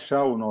que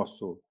achar o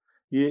nosso...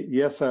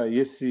 E essa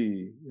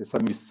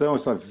missão,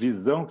 essa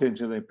visão que a gente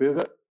tinha da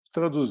empresa,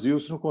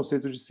 traduziu-se no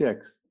conceito de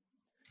CX.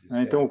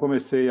 Então, eu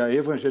comecei a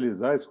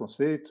evangelizar esse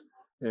conceito,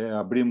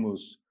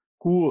 abrimos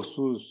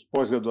cursos,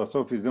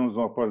 pós-graduação, fizemos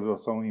uma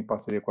pós-graduação em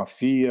parceria com a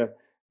FIA,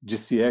 de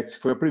CX,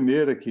 foi a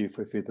primeira que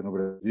foi feita no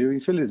Brasil.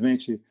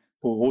 Infelizmente,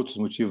 por outros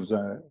motivos,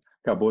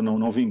 acabou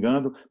não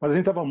vingando, mas a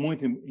gente estava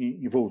muito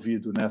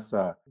envolvido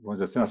nessa, vamos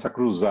dizer assim, nessa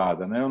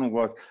cruzada, né? Eu não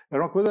gosto.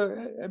 Era uma coisa,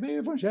 meio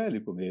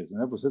evangélico mesmo,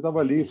 né? Você estava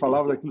ali,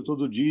 falava daquilo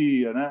todo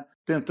dia, né?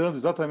 Tentando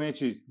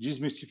exatamente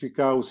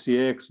desmistificar o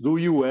CX, do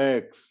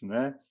UX,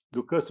 né?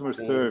 Do Customer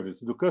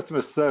Service, do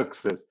Customer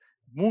Success,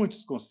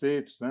 muitos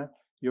conceitos, né?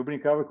 E eu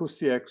brincava que o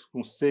CX, com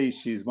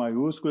 6x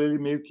maiúsculo, ele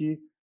meio que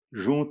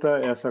junta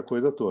essa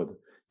coisa toda.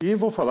 E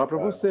vou falar para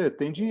você,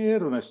 tem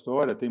dinheiro na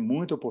história, tem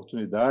muita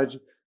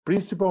oportunidade,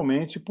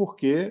 principalmente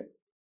porque,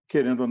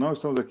 querendo ou não,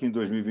 estamos aqui em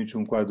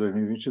 2021, quase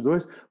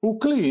 2022, o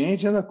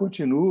cliente ainda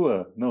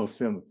continua não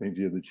sendo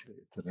atendido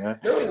direito, né?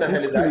 Não, e na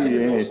realidade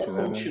ele não só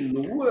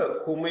continua,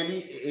 como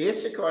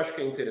esse que eu acho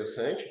que é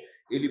interessante,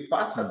 ele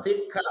passa a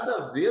ter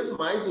cada vez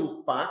mais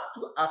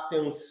impacto,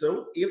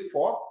 atenção e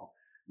foco,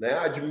 né?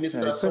 A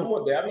administração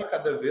moderna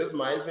cada vez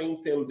mais vem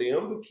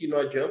entendendo que não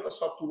adianta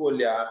só tu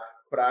olhar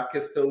para a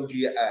questão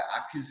de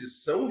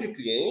aquisição de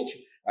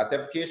cliente, até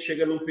porque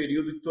chega num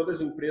período que todas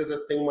as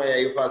empresas têm uma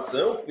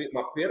evasão,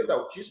 uma perda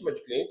altíssima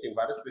de cliente, tem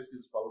várias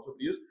pesquisas que falam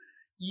sobre isso,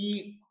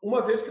 e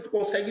uma vez que tu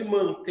consegue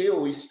manter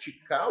ou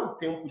esticar o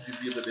tempo de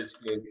vida desse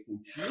cliente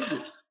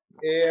contigo,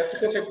 tu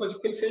consegue fazer com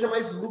que ele seja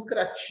mais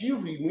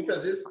lucrativo, e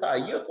muitas vezes está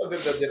aí a tua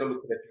verdadeira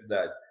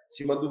lucratividade, em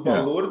cima do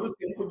valor do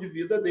tempo de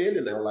vida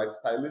dele, né? O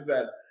lifetime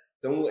value.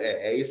 Então,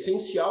 é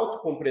essencial tu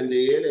compreender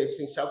ele, é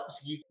essencial tu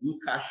conseguir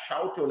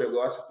encaixar o teu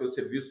negócio, o teu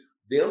serviço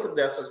dentro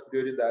dessas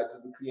prioridades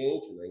do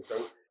cliente, né?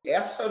 Então,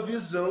 essa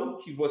visão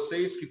que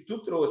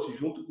tu trouxe,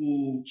 junto com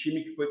um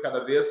time que foi cada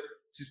vez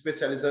se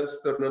especializando,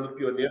 se tornando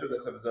pioneiro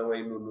dessa visão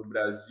aí no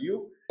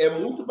Brasil, é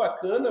muito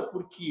bacana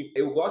porque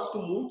eu gosto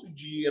muito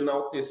de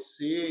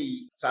enaltecer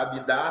e,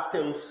 sabe, dar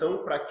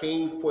atenção para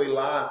quem foi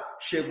lá,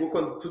 chegou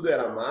quando tudo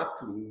era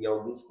mato, em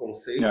alguns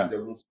conceitos, em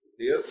alguns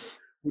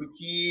contextos,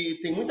 porque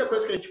tem muita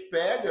coisa que a gente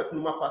pega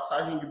numa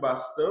passagem de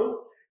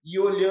bastão e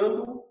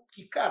olhando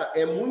que, cara,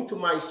 é muito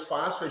mais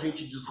fácil a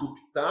gente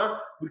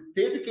disruptar, porque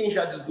teve quem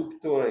já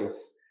disruptou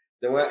antes.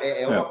 Então,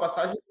 uma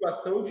passagem de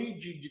bastão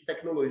de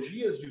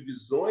tecnologias, de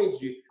visões,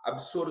 de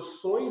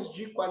absorções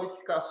de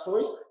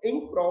qualificações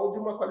em prol de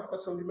uma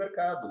qualificação de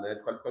mercado, né?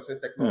 De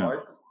qualificações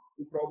tecnológicas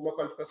em prol de uma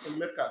qualificação de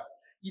mercado.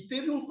 E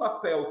teve um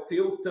papel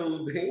teu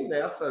também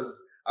nessas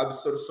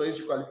absorções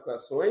de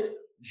qualificações,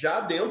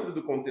 já dentro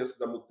do contexto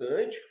da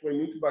Mutante, que foi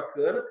muito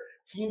bacana,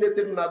 que em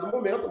determinado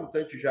momento a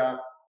Mutante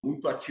já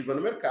muito ativa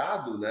no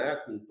mercado, né,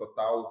 com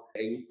total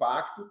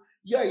impacto,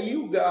 e aí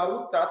o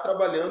Galo está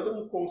trabalhando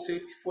um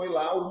conceito que foi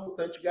lá o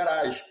Mutante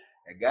Garage.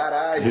 É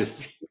garagem.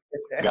 Isso.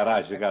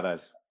 Garagem.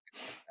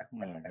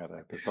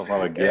 O pessoal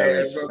fala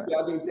garage. É uma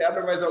piada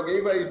interna, mas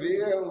alguém vai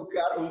ver um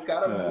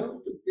cara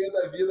muito pé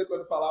da vida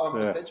quando falava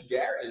Mutante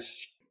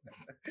Garage.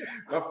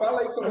 Mas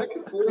fala aí como é que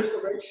foi,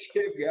 como é que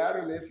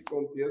chegaram nesse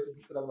contexto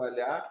de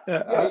trabalhar.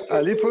 Aí,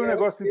 ali foi um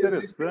negócio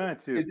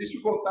interessante. Existe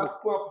contato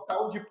com a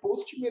tal de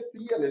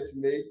postimetria nesse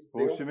meio.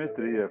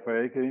 Postimetria, foi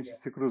aí que a gente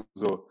se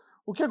cruzou.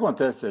 O que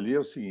acontece ali é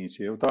o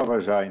seguinte, eu estava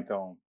já,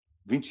 então,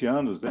 20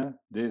 anos, né?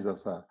 Desde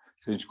se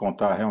a gente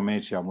contar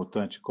realmente a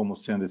Mutante como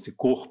sendo esse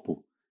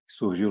corpo que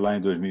surgiu lá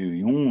em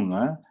 2001,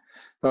 né?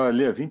 Estava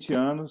ali há 20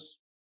 anos,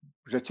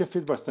 já tinha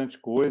feito bastante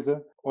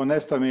coisa.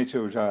 Honestamente,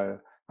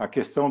 a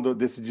questão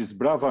desse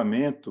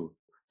desbravamento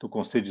do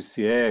conceito de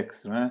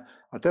CX, né?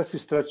 Até essa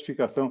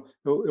estratificação.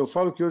 Eu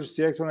falo que hoje o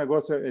CX é um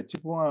negócio, é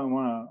tipo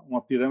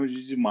uma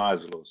pirâmide de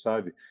Maslow,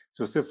 sabe?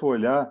 Se você for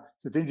olhar,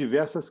 você tem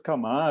diversas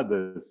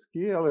camadas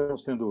que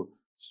elas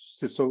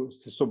estão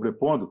se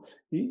sobrepondo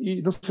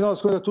e no final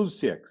das contas é tudo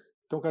CX.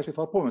 Então o cara chega e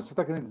fala, pô, mas você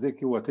está querendo dizer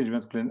que o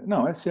atendimento ao cliente...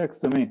 Não, é CX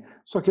também.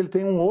 Só que ele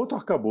tem um outro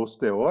arcabouço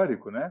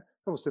teórico, né?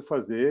 Para você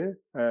fazer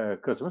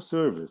customer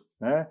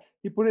service, né?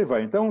 E por aí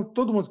vai. Então,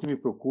 todo mundo que me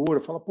procura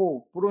fala,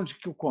 pô, por onde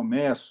que eu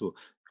começo?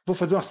 Vou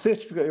fazer uma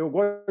certificação. Eu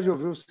gosto de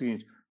ouvir o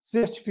seguinte,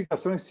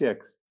 certificação em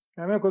CX.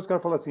 É a mesma coisa que o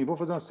cara fala assim, vou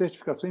fazer uma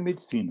certificação em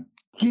medicina.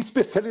 Que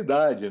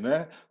especialidade,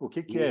 né? O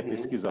que é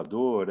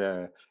pesquisador,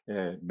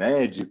 é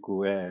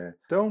médico,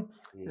 Então,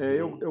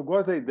 eu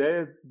gosto da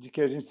ideia de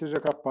que a gente seja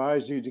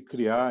capaz de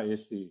criar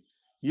esse...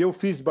 E eu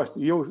fiz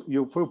bastante...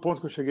 Foi o ponto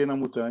que eu cheguei na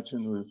Mutante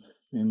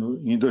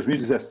em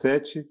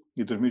 2017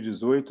 e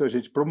 2018. A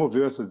gente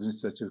promoveu essas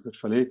iniciativas que eu te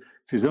falei.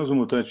 Fizemos o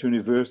Mutante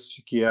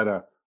University, que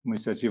era uma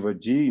iniciativa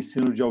de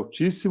ensino de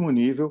altíssimo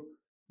nível,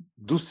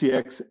 do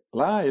CX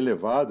lá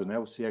elevado, né?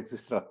 O CX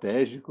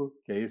estratégico,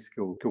 que é esse que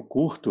eu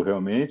curto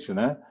realmente,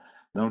 né?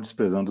 Não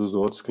desprezando os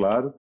outros,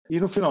 claro. E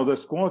no final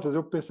das contas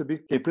eu percebi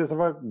que a empresa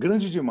estava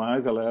grande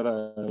demais, ela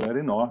era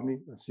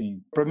enorme.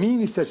 Assim, para minha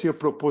iniciativa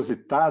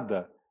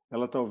propositada,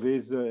 ela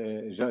talvez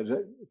já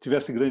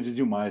tivesse grande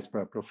demais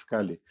para eu ficar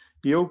ali.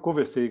 E eu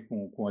conversei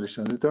com o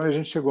Alexandre, então a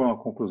gente chegou a uma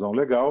conclusão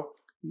legal,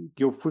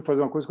 que eu fui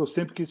fazer uma coisa que eu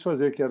sempre quis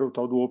fazer, que era o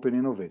tal do Open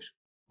Innovation.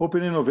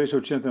 Open Innovation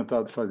eu tinha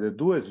tentado fazer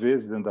 2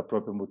 vezes dentro da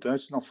própria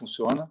Mutante, não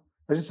funciona.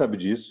 A gente sabe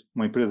disso.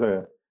 Uma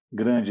empresa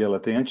grande,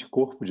 ela tem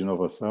anticorpo de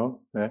inovação,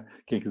 né?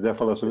 Quem quiser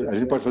falar sobre... A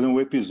gente pode fazer um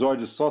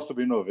episódio só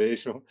sobre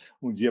innovation,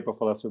 um dia para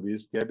falar sobre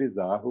isso, porque é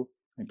bizarro.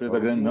 A empresa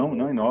grande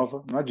não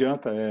inova, não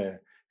adianta.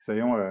 Isso aí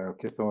é uma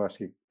questão, acho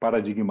que,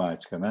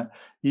 paradigmática, né?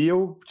 E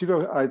eu tive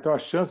então a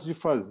chance de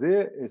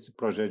fazer esse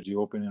projeto de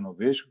Open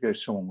Innovation, que eles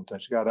chamam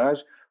Mutante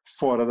Garage,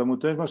 fora da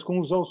Mutante, mas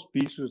com os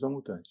auspícios da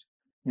Mutante.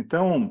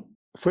 Então,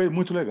 foi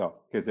muito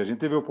legal. Quer dizer, a gente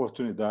teve a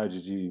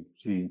oportunidade de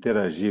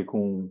interagir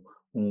com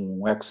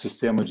um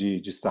ecossistema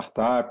de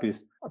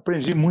startups.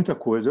 Aprendi muita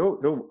coisa.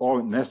 Eu,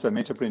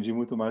 honestamente, aprendi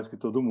muito mais que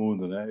todo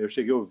mundo, né? Eu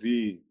cheguei a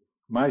ouvir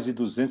mais de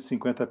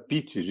 250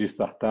 pitches de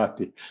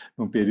startup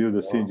num período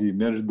assim de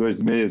menos de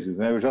 2 meses,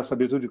 né? Eu já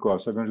sabia tudo de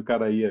cor, sabia onde o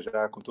cara ia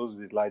já com todos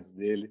os slides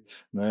dele,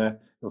 né?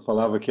 Eu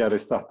falava que era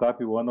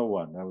startup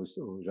 101, né?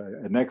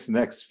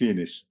 Next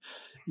finish.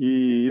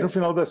 E no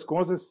final das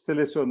contas,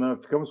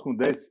 ficamos com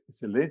 10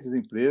 excelentes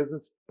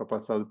empresas para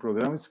passar do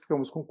programa, e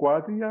ficamos com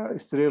 4, e a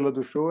estrela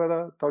do show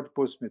era a tal de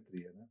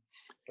Postmetria,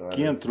 né?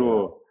 Que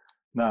entrou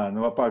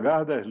no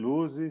apagar das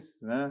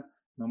luzes, né?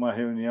 Numa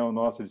reunião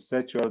nossa de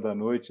 7 horas da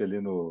noite ali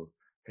no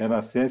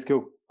Renascença, que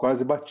eu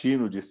quase bati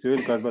no Dirceu,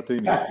 ele quase bateu em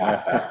mim.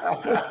 Né?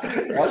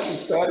 Essa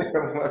história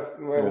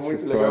é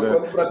muito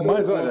legal.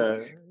 Mas, olha,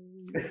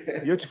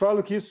 e eu te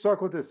falo que isso só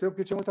aconteceu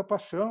porque tinha muita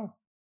paixão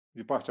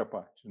de parte a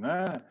parte,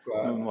 né?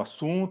 Claro. No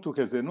assunto,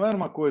 quer dizer, não era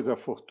uma coisa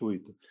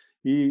fortuita.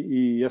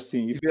 E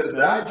assim...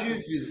 Verdade,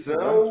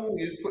 visão...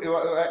 Isso,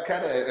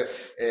 cara,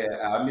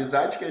 a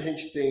amizade que a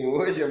gente tem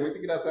hoje é muito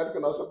engraçado, que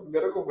a nossa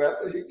primeira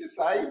conversa a gente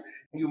sai,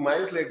 e o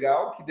mais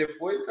legal que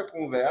depois da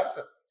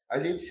conversa a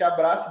gente se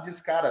abraça e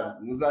diz, cara,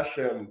 nos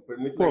achamos. Foi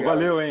muito legal.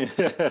 Valeu, hein?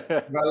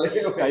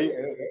 Valeu, hein?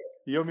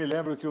 E eu me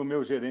lembro que o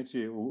meu gerente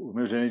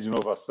de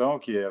inovação,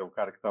 que era o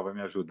cara que estava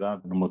me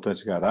ajudando no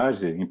Mutante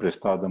Garage,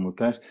 emprestado da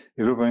Mutante,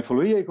 ele virou para mim e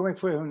falou, e aí, como é que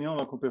foi a reunião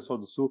lá com o pessoal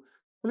do Sul?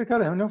 Eu falei,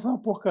 cara, a reunião foi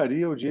uma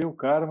porcaria, eu odiei o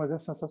cara, mas é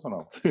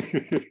sensacional.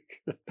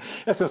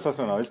 É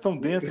sensacional, eles estão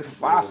dentro,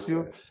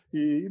 fácil,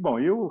 e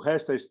o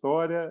resto da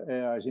história,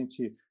 a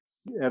gente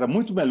era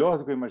muito melhor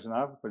do que eu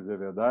imaginava, para dizer a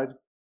verdade,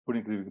 por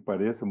incrível que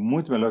pareça,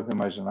 muito melhor do que eu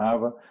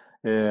imaginava,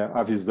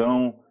 a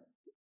visão...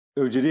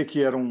 Eu diria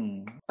que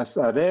as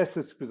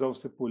arestas que precisavam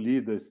ser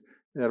polidas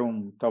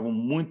estavam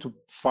muito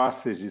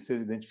fáceis de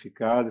serem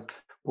identificadas,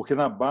 porque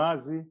na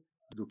base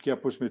do que a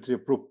Postmetria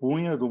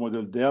propunha, do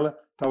modelo dela,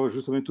 estava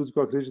justamente tudo que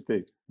eu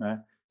acreditei,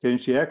 né? Que a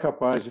gente é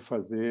capaz de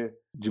fazer,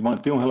 de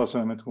manter um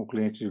relacionamento com o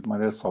cliente de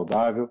maneira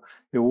saudável.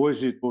 Eu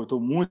hoje estou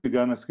muito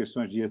ligado nas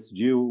questões de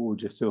ESG, o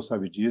Dirceu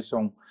sabe disso,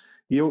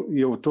 e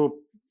eu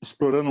estou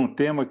explorando um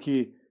tema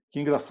que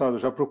engraçado, eu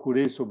já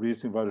procurei sobre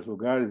isso em vários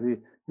lugares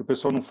e o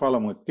pessoal não fala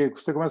muito. Porque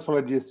você começa a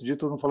falar de ESG,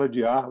 todo mundo fala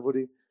de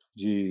árvore,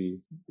 de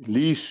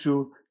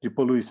lixo, de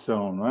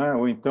poluição, não é?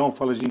 Ou então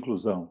fala de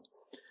inclusão.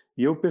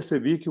 E eu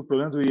percebi que o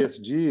problema do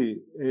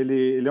ESG,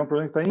 ele é um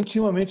problema que está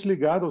intimamente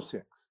ligado ao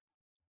CX.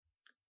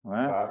 Não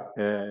é? Claro.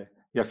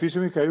 E a ficha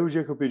me caiu o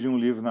dia que eu pedi um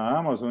livro na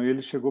Amazon e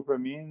ele chegou para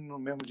mim no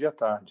mesmo dia à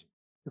tarde.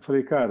 Eu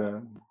falei,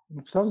 cara,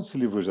 não precisava desse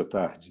livro hoje à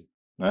tarde.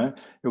 Né?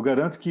 Eu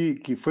garanto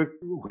que foi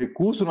o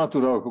recurso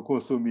natural que eu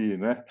consumi,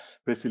 né?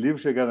 Para esse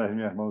livro chegar nas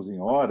minhas mãos em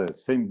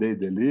horas, same day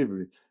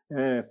delivery,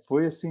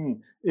 foi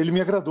assim, ele me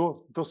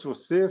agradou. Então, se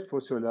você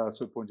fosse olhar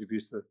do ponto de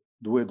vista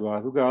do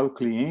Eduardo Galo,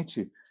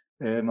 cliente,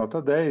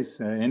 nota 10,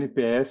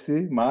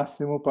 NPS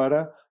máximo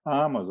para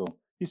a Amazon.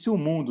 E se o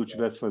mundo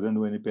estivesse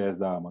fazendo o NPS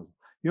da Amazon?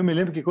 E eu me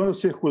lembro que quando eu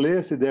circulei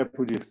essa ideia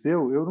para o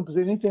Dirceu, eu não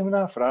precisei nem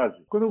terminar a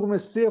frase. Quando eu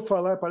comecei a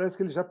falar, parece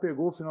que ele já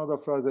pegou o final da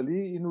frase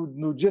ali e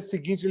no dia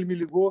seguinte ele me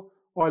ligou,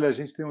 olha, a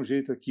gente tem um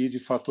jeito aqui de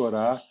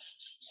fatorar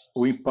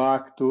o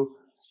impacto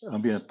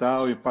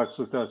ambiental, o impacto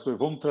social, as coisas.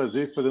 Vamos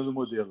trazer isso para dentro do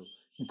modelo.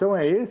 Então,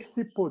 é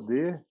esse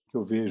poder que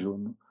eu vejo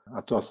na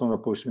atuação da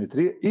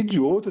Postimetria e de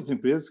outras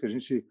empresas que a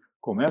gente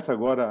começa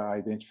agora a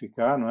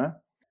identificar, não é?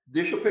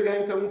 Deixa eu pegar,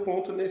 então, um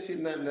ponto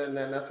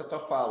nessa tua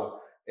fala.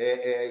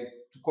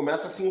 Tu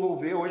começa a se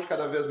envolver hoje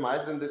cada vez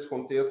mais dentro desse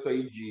contexto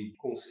aí de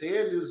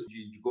conselhos,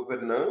 de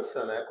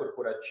governança, né,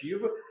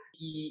 corporativa,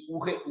 e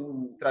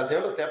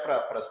trazendo até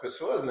para as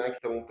pessoas, né, que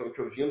estão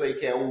te ouvindo aí,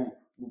 que é o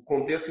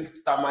contexto em que tu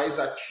está mais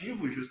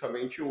ativo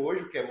justamente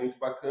hoje, o que é muito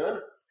bacana.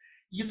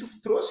 E tu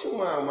trouxe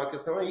uma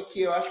questão aí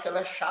que eu acho que ela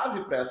é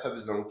chave para essa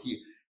visão,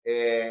 que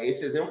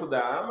esse exemplo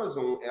da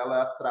Amazon,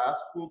 ela traz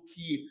com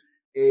que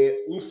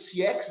um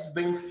CX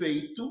bem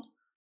feito,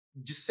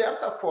 de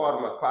certa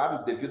forma,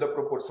 claro, devido à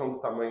proporção do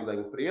tamanho da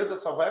empresa,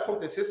 só vai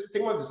acontecer se tu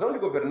tem uma visão de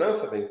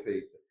governança bem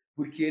feita,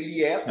 porque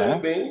ele é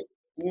também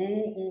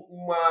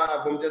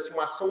vamos dizer assim,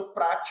 uma ação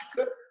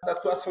prática da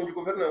tua ação de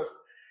governança.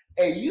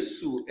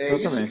 Isso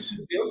que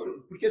tu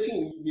dentro, porque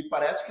assim, me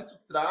parece que tu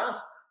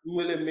traz um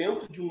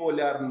elemento de um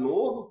olhar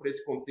novo para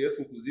esse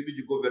contexto, inclusive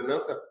de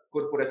governança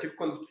corporativa.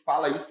 Quando tu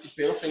fala isso, tu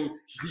pensa em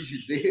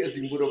rigidez,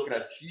 em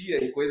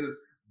burocracia, em coisas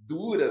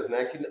duras,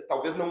 né, que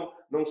talvez não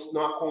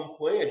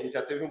acompanhe, a gente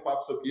já teve um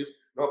papo sobre isso,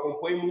 não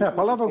acompanhe muito. A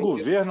palavra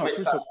governo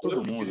assusta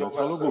todo mundo. Você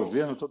falou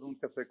governo, todo mundo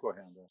quer sair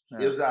correndo.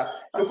 Exato.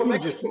 Então, como é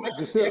que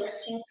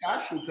se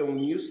encaixa, então,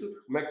 nisso?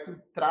 Como é que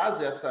tu traz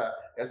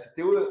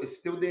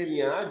esse teu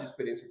DNA de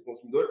experiência do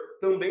consumidor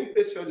também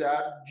para esse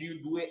olhar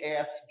do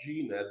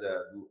ESG, né,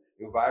 do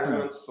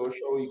Environment,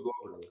 Social e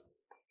Governance?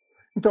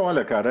 Então,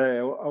 olha,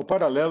 cara, o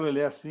paralelo ele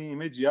é assim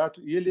imediato,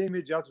 e ele é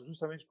imediato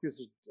justamente porque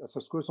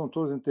essas coisas são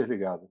todas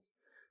interligadas.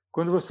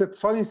 Quando você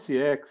fala em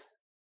CX,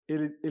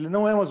 ele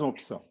não é mais uma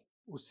opção.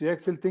 O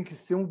CX ele tem que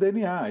ser um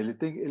DNA, ele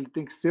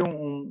tem que ser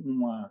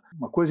uma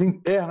coisa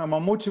interna, uma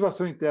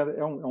motivação interna,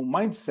 é um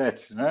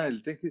mindset, né?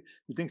 Ele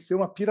tem que ser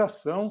uma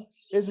piração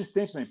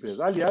existente na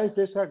empresa. Aliás,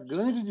 essa é a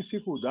grande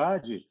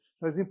dificuldade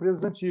das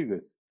empresas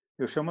antigas.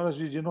 Eu chamo elas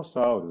de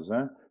dinossauros,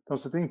 né? Então,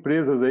 você tem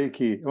empresas aí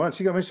que... Eu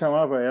antigamente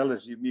chamava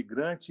elas de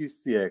migrante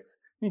CX.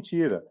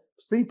 Mentira.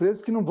 Você tem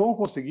empresas que não vão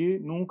conseguir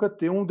nunca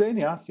ter um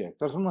DNA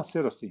CX. Elas não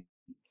nasceram assim.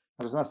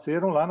 Elas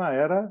nasceram lá na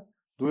era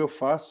do eu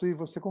faço e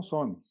você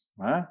consome,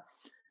 né?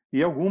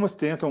 E algumas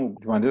tentam,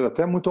 de maneira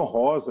até muito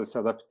honrosa, se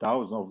adaptar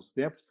aos novos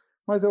tempos,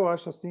 mas eu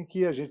acho assim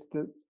que a gente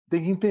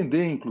tem que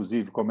entender,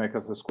 inclusive, como é que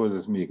essas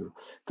coisas migram.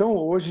 Então,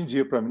 hoje em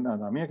dia,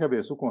 na minha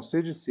cabeça, o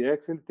conceito de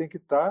CX ele tem que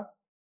estar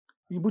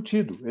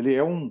embutido. Ele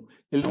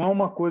não é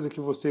uma coisa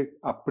que você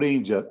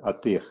aprende a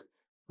ter.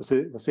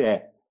 Você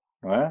é,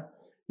 não é?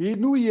 E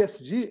no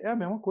ESG é a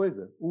mesma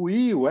coisa. O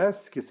E e o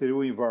S, que seria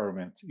o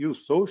environment, e o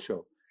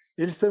social,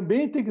 eles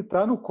também têm que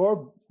estar no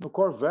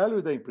core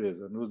value da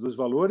empresa, dos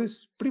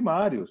valores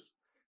primários.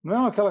 Não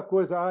é aquela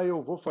coisa,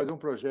 eu vou fazer um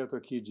projeto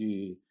aqui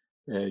de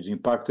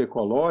impacto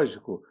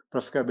ecológico para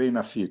ficar bem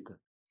na fita.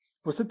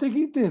 Você tem que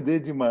entender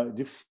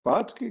de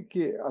fato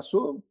que o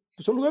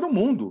seu lugar no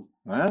mundo,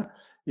 né?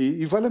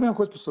 E vale a mesma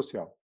coisa para o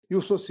social. E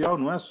o social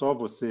não é só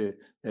você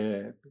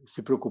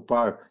se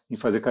preocupar em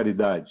fazer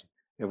caridade,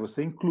 é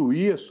você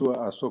incluir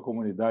a sua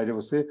comunidade, é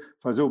você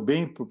fazer o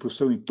bem para o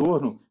seu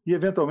entorno e,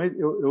 eventualmente,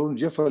 eu um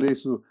dia falei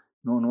isso,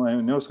 não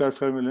é nem os caras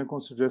ficaram me olhando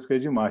como se tivesse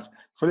caído de Marte.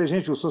 Falei,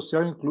 gente, o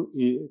social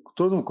inclui...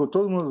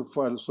 Todo mundo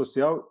fala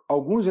social,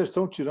 alguns já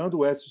estão tirando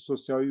o S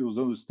social e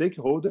usando o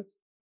stakeholder,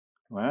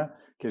 não é?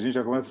 Que a gente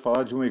já começa a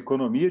falar de uma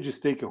economia de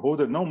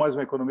stakeholder, não mais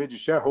uma economia de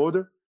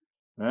shareholder,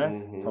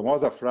 né? A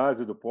famosa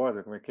frase do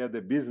Porter, como é que é?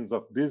 The business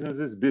of business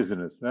is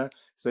business, né?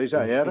 Isso aí já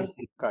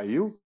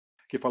caiu,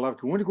 que falava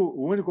que o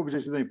único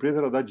objetivo da empresa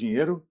era dar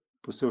dinheiro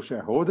para o seu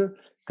shareholder.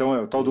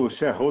 Então, o tal do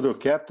shareholder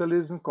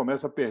capitalism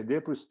começa a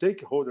perder para o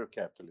stakeholder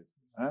capitalism,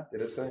 né?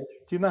 Interessante.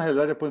 Que, na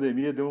realidade, a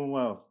pandemia deu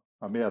uma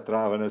meia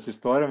trava nessa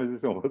história, mas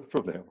isso é um outro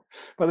problema.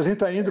 Mas a gente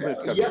está indo para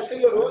esse caminho. E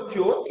acelerou de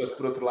outras,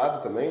 por outro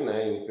lado, também,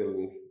 né?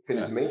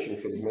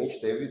 Infelizmente,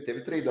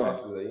 teve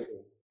trade-offs aí.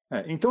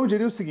 Então, eu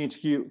diria o seguinte,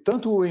 que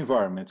tanto o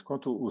environment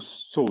quanto o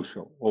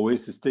social, ou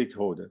esse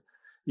stakeholder,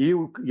 e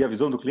a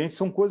visão do cliente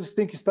são coisas que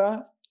têm que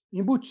estar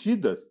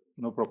embutidas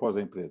no propósito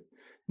da empresa.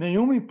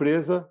 Nenhuma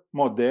empresa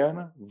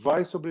moderna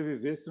vai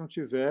sobreviver se não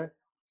tiver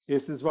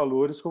esses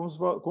valores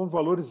como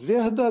valores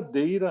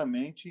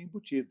verdadeiramente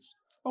embutidos.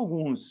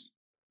 Alguns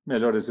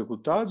melhor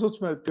executados,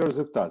 outros pior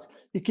executados.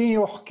 E quem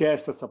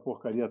orquestra essa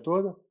porcaria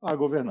toda? A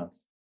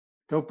governança.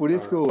 Então, por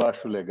isso que eu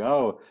acho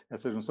legal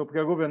essa junção, porque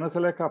a governança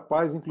ela é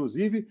capaz,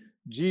 inclusive,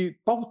 de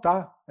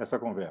pautar essa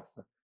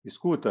conversa.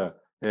 Escuta,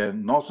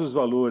 nossos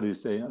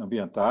valores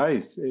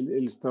ambientais,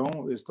 eles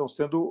estão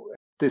sendo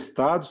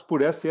testados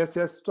por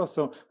essa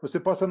situação. Você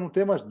passa a não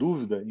ter mais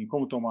dúvida em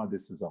como tomar uma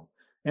decisão.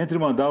 Entre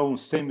mandar um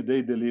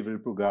same-day delivery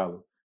para o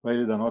Galo, para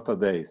ele dar nota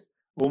 10,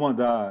 ou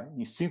mandar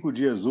em 5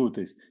 dias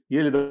úteis e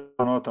ele dá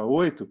a nota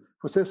 8,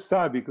 você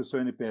sabe que o seu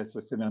NPS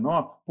vai ser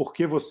menor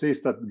porque você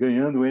está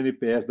ganhando o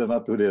NPS da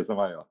natureza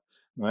maior.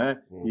 Não é?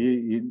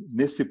 E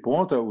nesse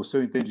ponto, o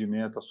seu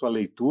entendimento, a sua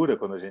leitura,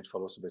 quando a gente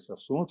falou sobre esse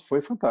assunto,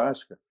 foi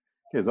fantástica.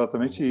 Que é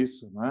exatamente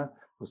isso. Não é?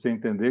 Você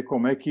entender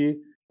como é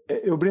que...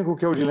 Eu brinco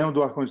que é o dilema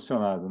do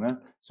ar-condicionado. Né?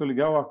 Se eu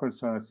ligar o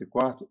ar-condicionado nesse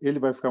quarto, ele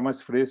vai ficar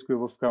mais fresco e eu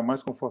vou ficar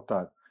mais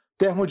confortável.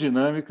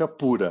 Termodinâmica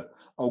pura.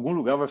 Algum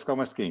lugar vai ficar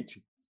mais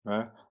quente.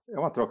 Né? É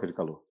uma troca de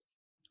calor.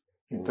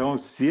 Então,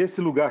 se esse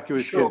lugar que eu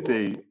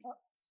esquentei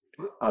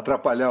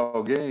atrapalhar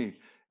alguém,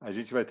 a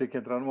gente vai ter que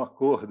entrar num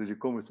acordo de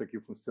como isso aqui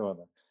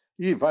funciona.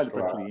 E vale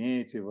para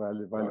cliente,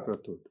 vale para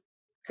tudo.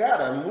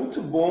 Cara,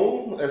 muito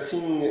bom.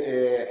 Assim,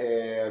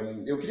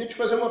 eu queria te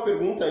fazer uma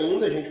pergunta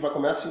ainda, a gente vai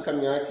começar a se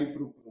encaminhar aqui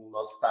para o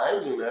nosso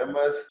timing, né?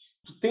 Mas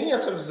tu tem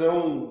essa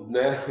visão,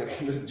 né,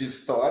 de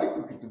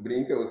histórico, que tu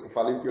brinca, tu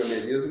fala em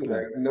pioneirismo,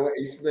 né? Não,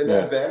 isso não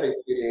é velho, é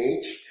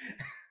experiente.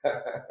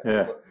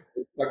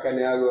 Vou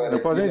sacanear agora. Não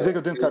pode nem dizer que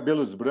eu tenho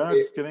cabelos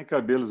brancos, porque nem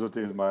cabelos eu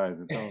tenho mais.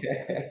 Então...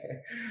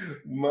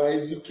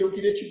 Mas o que eu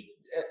queria te...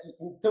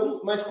 Então,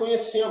 mas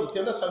conhecendo,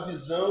 tendo essa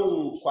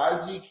visão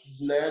quase,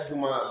 né, de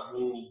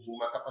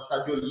uma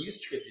capacidade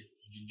holística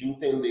de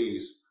entender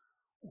isso,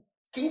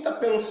 quem está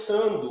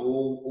pensando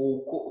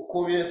ou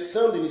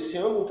começando,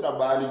 iniciando um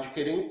trabalho de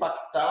querer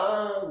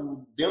impactar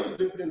dentro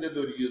do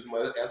empreendedorismo,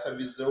 essa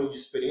visão de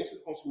experiência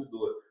do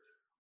consumidor,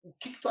 o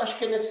que tu acha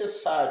que é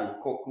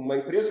necessário? Uma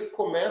empresa que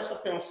começa a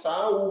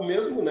pensar, ou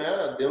mesmo,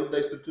 né, dentro da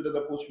estrutura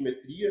da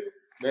postimetria,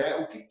 né,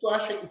 o que tu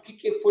acha, o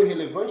que foi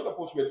relevante na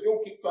postimetria, o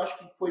que tu acha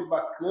que foi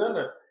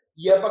bacana,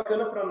 e é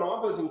bacana para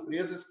novas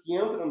empresas que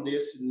entram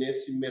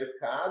nesse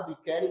mercado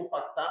e querem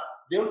impactar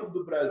dentro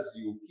do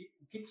Brasil?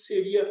 O que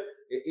seria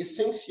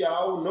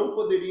essencial, não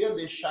poderia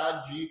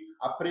deixar de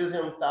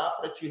apresentar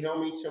para te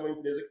realmente ser uma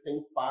empresa que tem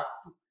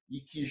impacto e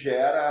que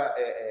gera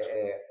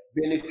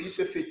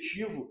benefício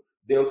efetivo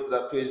dentro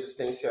da tua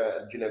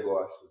existência de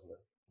negócios?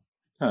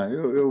 Né?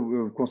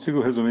 Eu consigo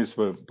resumir isso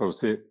para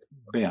você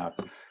bem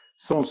rápido.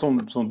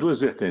 São duas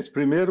vertentes.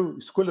 Primeiro,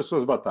 escolha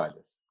suas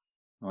batalhas.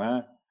 Não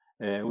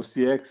é? O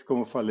CX,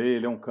 como eu falei,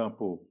 ele é um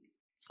campo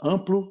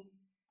amplo,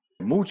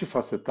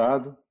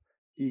 multifacetado,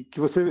 e que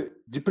você,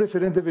 de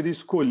preferência, deveria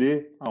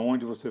escolher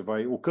aonde você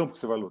vai, o campo que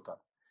você vai lutar.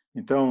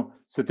 Então,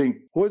 você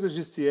tem coisas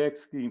de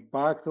CX que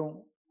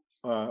impactam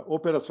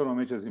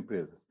operacionalmente as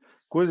empresas,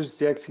 coisas de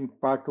CX que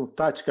impactam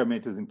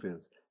taticamente as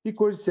empresas, e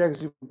coisas de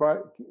CX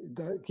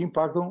que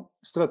impactam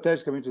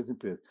estrategicamente as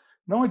empresas.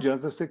 Não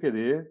adianta você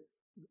querer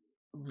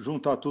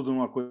juntar tudo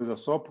numa coisa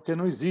só, porque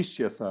não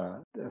existe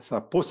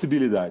essa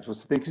possibilidade.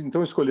 Você tem que,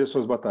 então, escolher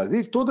suas batalhas.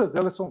 E todas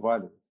elas são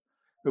válidas.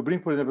 Eu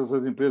brinco, por exemplo,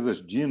 essas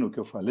empresas Dino que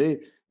eu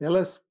falei,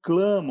 elas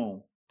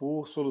clamam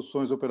por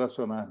soluções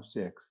operacionais no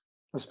CX.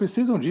 Elas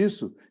precisam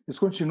disso. Eles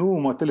continuam,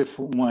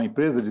 uma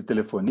empresa de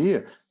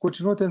telefonia,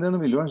 continua atendendo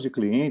milhões de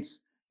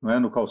clientes, não é,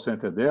 no call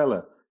center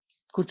dela,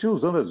 continua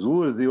usando as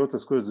URAs e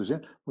outras coisas do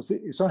gênero.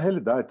 Isso é uma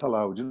realidade, está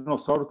lá. O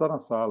dinossauro está na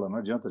sala, não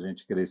adianta a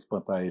gente querer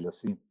espantar ele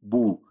assim,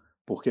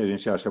 porque a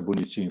gente acha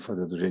bonitinho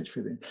fazer do jeito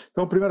diferente.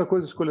 Então, a primeira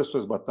coisa, escolha as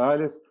suas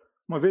batalhas.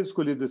 Uma vez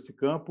escolhido esse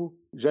campo,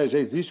 já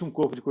existe um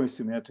corpo de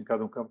conhecimento em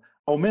cada um campo.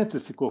 Aumenta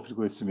esse corpo de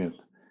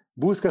conhecimento.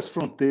 Busca as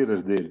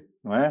fronteiras dele,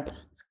 não é?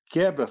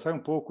 Quebra, sai um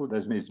pouco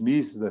das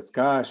mesmices, das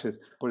caixas.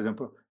 Por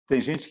exemplo,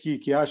 tem gente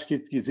que acha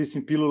que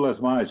existem pílulas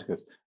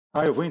mágicas.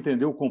 Eu vou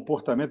entender o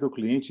comportamento do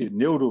cliente,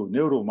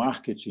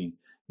 neuromarketing,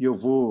 e eu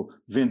vou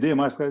vender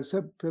mais para ele. Isso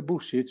é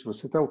bullshit.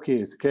 Você está o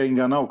quê? Você quer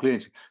enganar o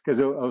cliente? Quer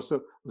dizer,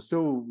 o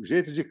seu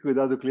jeito de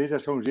cuidar do cliente é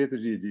achar um jeito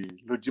de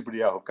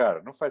ludibriar o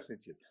cara. Não faz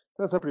sentido.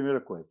 Então, essa é a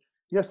primeira coisa.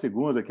 E a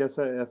segunda, que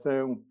essa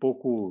é um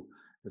pouco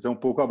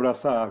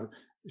abraçar a árvore.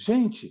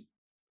 Gente,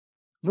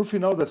 no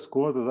final das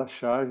contas, a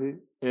chave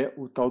é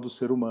o tal do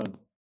ser humano.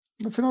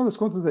 No final das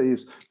contas é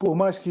isso. Por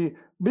mais que,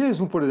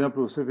 mesmo, por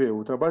exemplo, você vê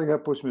o trabalho que a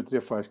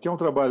postimetria faz, que é um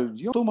trabalho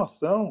de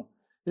automação,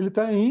 ele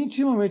está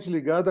intimamente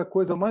ligado à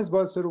coisa mais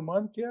básica do ser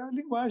humano, que é a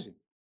linguagem.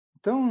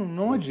 Então,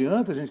 não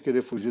adianta a gente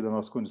querer fugir da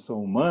nossa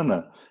condição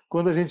humana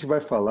quando a gente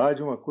vai falar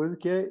de uma coisa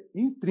que é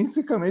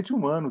intrinsecamente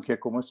humano, que é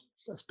como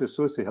as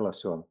pessoas se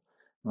relacionam.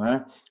 Não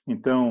é?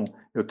 Então,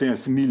 eu tenho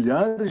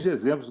milhares de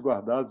exemplos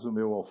guardados no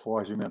meu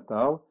alforje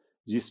mental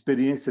de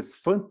experiências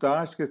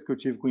fantásticas que eu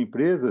tive com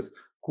empresas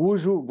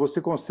cujo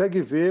você consegue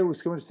ver o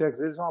esquema de CX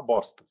deles é uma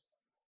bosta.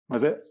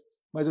 Mas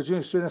eu tive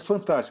uma experiência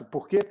fantástica.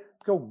 Por quê?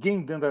 Porque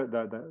alguém dentro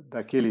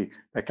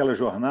daquela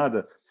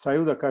jornada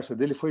saiu da caixa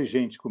dele e foi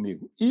gente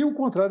comigo. E o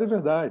contrário é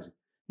verdade.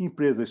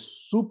 Empresas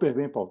super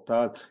bem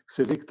pautadas, que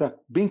você vê que está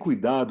bem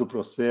cuidado o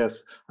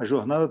processo, a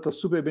jornada está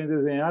super bem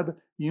desenhada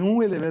e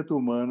um elemento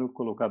humano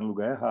colocado no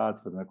lugar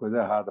errado, fazendo a coisa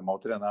errada, mal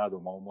treinado,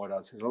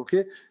 mal-humorado, sei lá o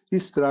quê,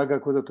 estraga a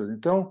coisa toda.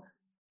 Então,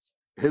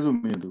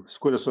 resumindo,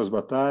 escolha suas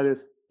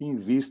batalhas,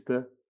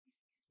 invista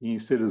em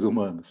seres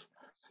humanos.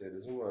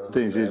 Seres humanos.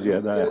 Tem jeito de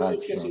dar errado.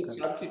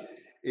 Sabe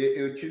que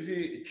eu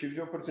tive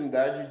a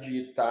oportunidade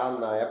de estar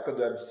na época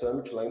do Web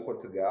Summit lá em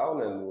Portugal,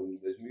 né, no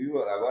 2000,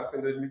 agora foi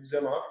em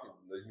 2019,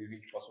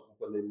 2020 passou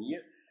com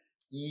pandemia,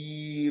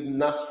 E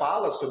nas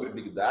falas sobre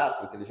Big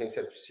Data,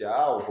 inteligência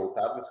artificial,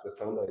 voltado nessa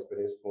questão da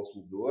experiência do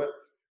consumidor,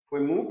 foi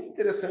muito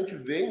interessante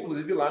ver,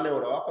 inclusive lá na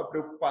Europa, a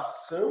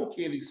preocupação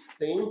que eles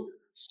têm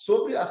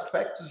sobre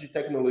aspectos de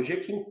tecnologia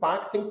que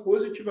impactem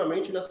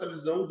positivamente nessa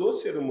visão do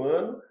ser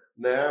humano,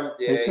 né?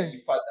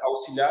 E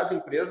auxiliar as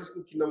empresas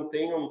com que não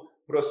tenham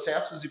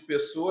processos e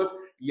pessoas.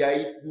 E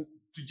aí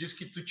tu diz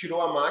que tu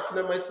tirou a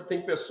máquina, mas tu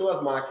tem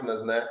pessoas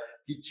máquinas, né?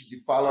 Que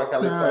falam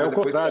aquela história. É o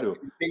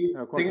contrário.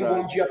 Tem um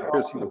bom dia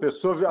próximo. A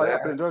pessoa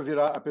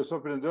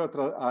aprendeu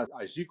a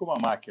agir como uma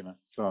máquina.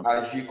 Pronto.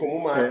 Agir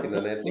como máquina,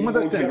 né? Tem uma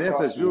das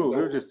tendências, próximo,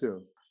 viu,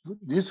 Dirceu?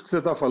 Disso que você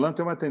está falando,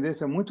 tem uma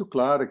tendência muito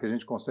clara que a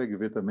gente consegue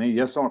ver também, e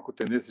essa é uma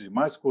tendência de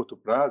mais curto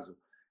prazo,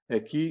 é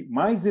que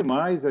mais e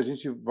mais a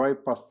gente vai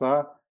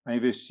passar a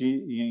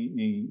investir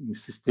em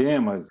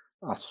sistemas,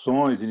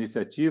 ações,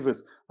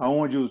 iniciativas,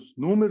 onde os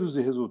números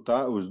e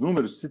resultados, os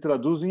números se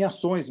traduzem em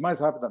ações mais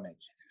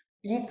rapidamente.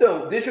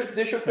 Então, deixa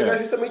eu pegar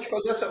justamente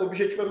fazer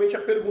objetivamente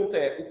a pergunta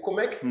como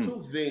é que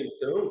tu vê,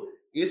 então,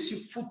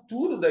 esse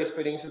futuro da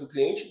experiência do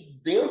cliente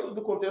dentro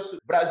do contexto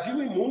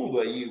Brasil e mundo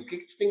aí? O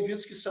que tu tem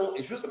visto que são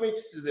justamente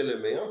esses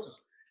elementos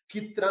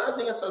que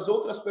trazem essas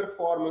outras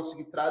performances,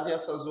 que trazem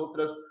essas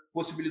outras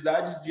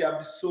possibilidades de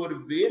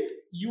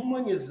absorver e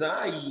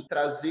humanizar e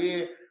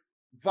trazer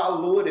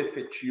valor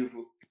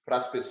efetivo para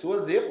as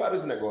pessoas e para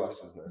os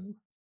negócios, né?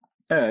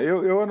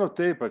 Eu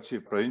anotei para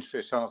a gente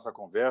fechar nossa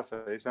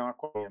conversa, isso é uma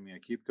coisa minha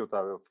aqui, porque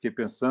eu fiquei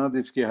pensando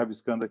e fiquei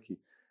rabiscando aqui.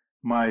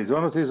 Mas eu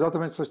anotei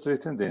exatamente essas 3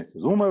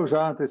 tendências. Uma eu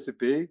já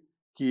antecipei,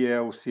 que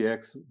é o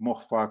CX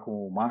morfar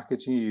com o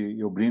marketing, e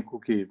eu brinco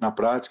que, na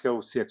prática, o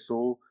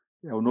CXO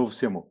é o novo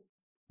CMO.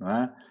 Não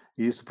é?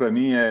 E isso, para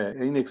mim,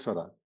 é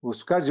inexorável.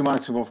 Os caras de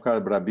marketing vão ficar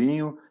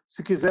brabinho.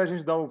 Se quiser, a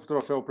gente dá o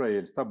troféu para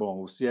eles. Tá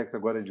bom, o CX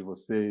agora é de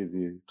vocês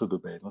e tudo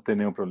bem, não tem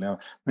nenhum problema.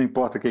 Não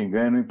importa quem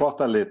ganha, não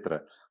importa a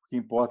letra. O que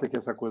importa é que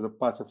essa coisa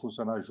passe a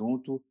funcionar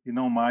junto e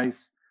não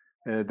mais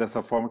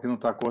dessa forma que não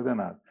está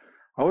coordenada.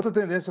 A outra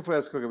tendência foi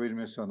essa que eu acabei de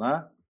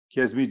mencionar,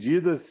 que as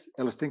medidas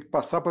elas têm que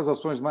passar para as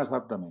ações mais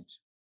rapidamente.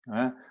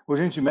 Né?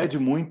 Hoje a gente mede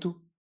muito,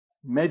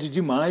 mede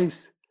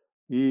demais,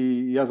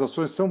 e as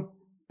ações são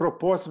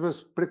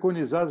propostas,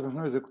 preconizadas, mas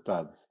não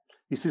executadas.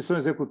 E se são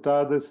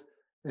executadas,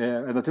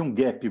 ainda tem um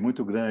gap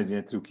muito grande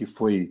entre o que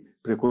foi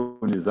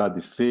preconizado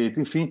e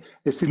feito. Enfim,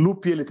 esse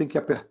loop ele tem que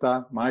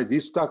apertar mais, e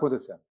isso está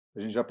acontecendo. A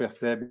gente já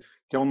percebe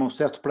que há um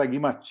certo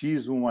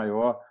pragmatismo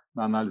maior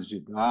na análise de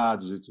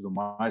dados e tudo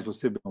mais.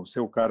 Você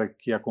é o cara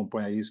que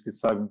acompanha isso, que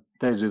sabe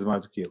 10 vezes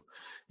mais do que eu.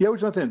 E a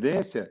última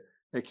tendência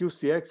é que o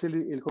CX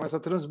ele começa a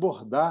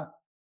transbordar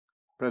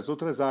para as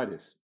outras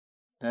áreas.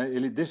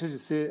 Ele deixa de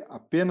ser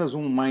apenas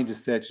um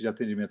mindset de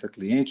atendimento a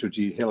cliente ou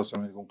de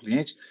relacionamento com o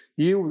cliente,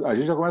 e a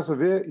gente já começa a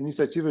ver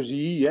iniciativas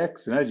de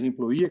EX, né, de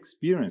Employee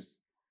Experience,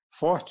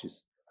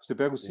 fortes. Você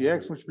pega o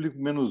CX, multiplica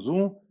por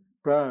 -1,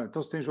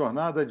 então você tem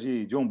jornada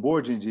de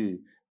onboarding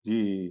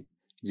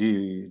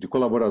de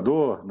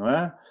colaborador, não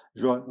é?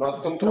 Nós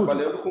estamos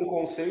trabalhando com um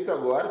conceito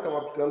agora, estamos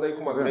aplicando aí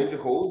com uma grande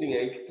holding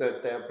aí que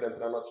tem para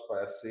entrar nosso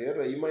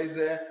parceiro aí, mas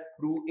é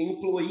para o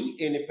Employee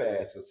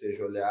NPS, ou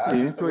seja, olhar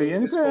Employee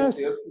NPS.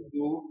 Esse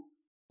contexto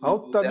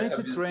altamente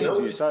dessa visão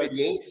trendy, de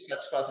experiência e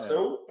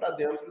satisfação para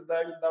dentro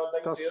da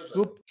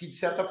empresa. Que, de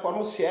certa forma,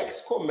 o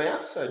CX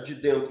começa de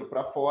dentro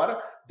para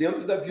fora,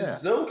 dentro da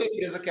visão que a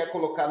empresa quer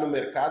colocar no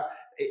mercado.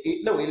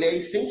 Não, ele é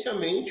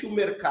essencialmente o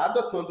mercado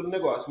atuando no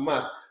negócio,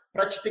 mas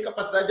para te ter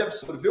capacidade de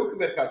absorver o que o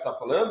mercado está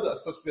falando,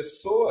 as suas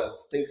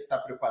pessoas têm que estar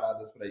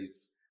preparadas para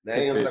isso.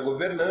 Né? Entra a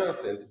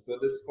governança, entra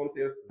todo esse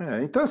contexto.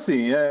 Então,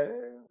 assim,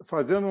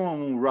 fazendo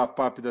um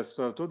wrap-up dessa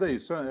história toda, é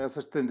isso.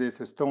 Essas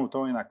tendências estão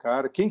aí na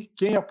cara.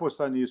 Quem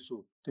apostar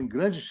nisso tem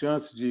grande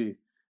chance de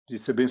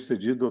ser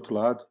bem-sucedido do outro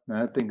lado.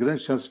 Né? Tem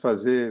grande chance de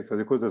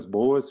fazer coisas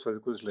boas, fazer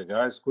coisas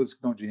legais, coisas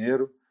que dão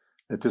dinheiro,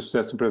 ter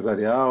sucesso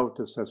empresarial,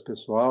 ter sucesso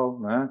pessoal,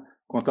 né?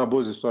 Contar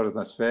boas histórias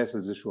nas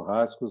festas e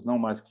churrascos, não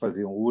mais que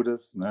faziam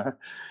uras, né?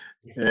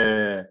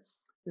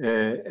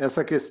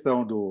 Essa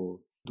questão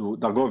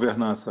da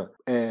governança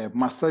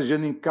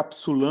massageando,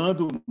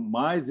 encapsulando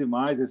mais e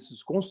mais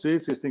esses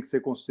conceitos. Eles têm que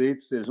ser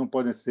conceitos, eles não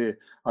podem ser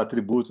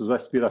atributos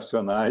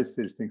aspiracionais,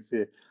 eles têm que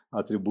ser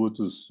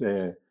atributos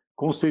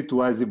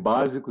conceituais e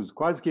básicos,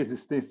 quase que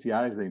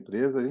existenciais da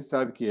empresa. A gente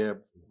sabe que é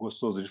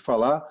gostoso de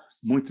falar,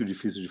 muito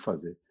difícil de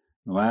fazer,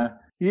 não é?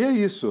 E é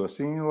isso,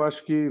 assim, eu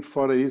acho que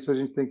fora isso a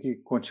gente tem que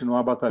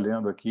continuar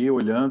batalhando aqui,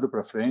 olhando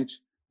para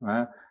frente,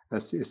 né?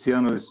 Esse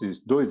ano, esses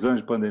 2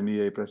 anos de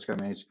pandemia aí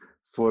praticamente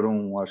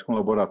foram, acho que um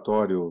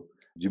laboratório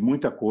de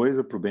muita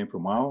coisa, para o bem e para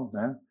o mal,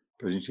 né?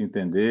 Para a gente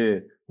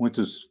entender,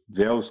 muitos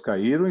véus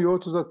caíram e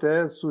outros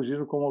até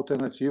surgiram como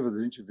alternativas.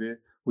 A gente vê,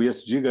 o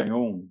ESG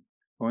ganhou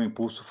um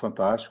impulso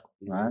fantástico,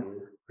 né?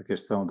 A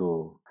questão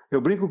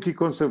eu brinco que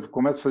quando você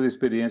começa a fazer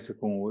experiência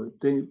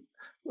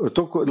eu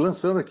estou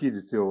lançando aqui,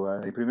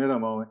 em primeira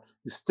mão,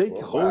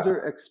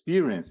 Stakeholder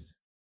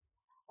Experience.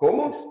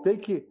 Como?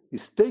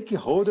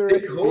 Stakeholder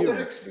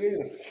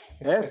Experience.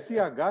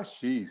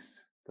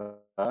 SHX.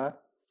 Tá?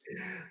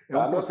 É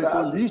um conceito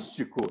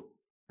holístico.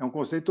 É um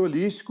conceito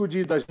holístico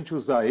da gente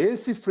usar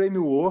esse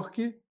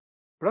framework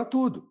para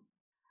tudo.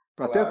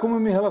 Claro. Até como eu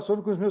me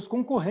relaciono com os meus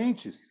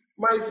concorrentes.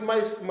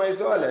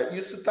 Mas olha,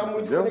 isso está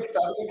muito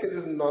conectado com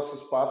aqueles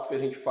nossos papos que a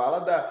gente fala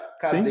da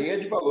cadeia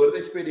de valor da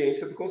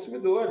experiência do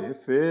consumidor.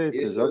 Perfeito,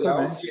 Esse exatamente.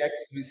 olhar o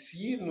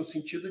CXVC no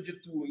sentido de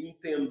tu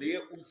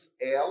entender os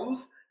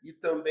elos e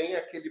também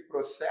aquele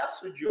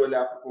processo de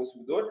olhar para o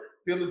consumidor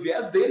pelo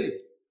viés dele,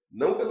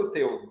 não pelo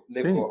teu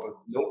negócio,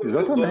 não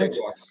pelo teu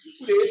negócio, sim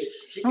por ele.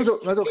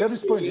 Mas eu quero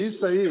expandir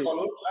isso aí.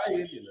 Valor para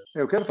ele, né?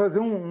 Eu quero fazer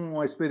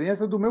uma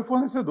experiência do meu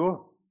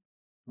fornecedor.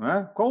 Não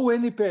é? Qual o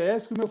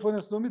NPS que o meu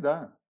fornecedor me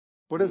dá?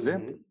 Por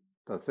exemplo,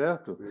 tá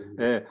certo?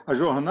 A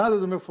jornada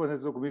do meu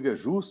fornecedor comigo é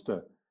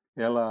justa,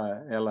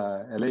 ela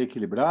é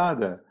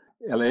equilibrada,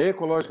 ela é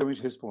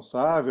ecologicamente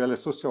responsável, ela é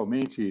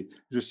socialmente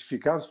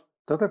justificável,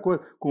 tanta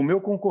coisa. Com o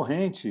meu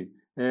concorrente,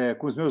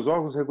 com os meus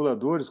órgãos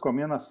reguladores, com a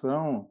minha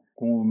nação,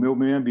 com o meu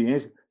meio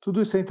ambiente,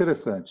 tudo isso é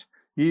interessante.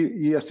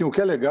 E assim, o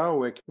que é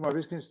legal é que uma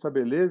vez que a gente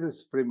estabelece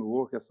esse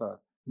framework, essa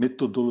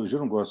metodologia,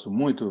 eu não gosto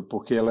muito,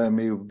 porque ela é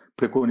meio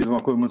preconiza uma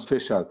coisa muito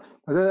fechada.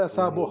 Mas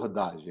essa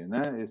abordagem,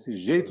 né? Esse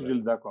jeito de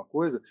lidar com a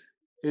coisa,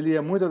 ele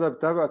é muito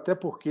adaptável, até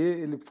porque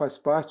ele faz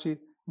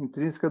parte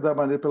intrínseca da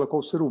maneira pela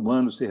qual o ser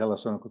humano se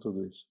relaciona com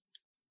tudo isso.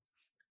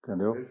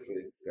 Entendeu?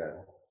 Perfeito,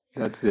 cara.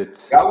 That's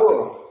it.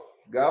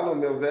 Galo,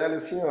 meu velho,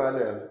 assim,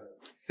 olha,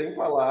 sem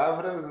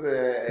palavras,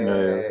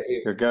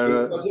 eu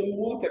quero fazer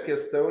muita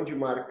questão de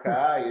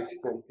marcar esse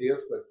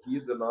contexto aqui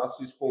do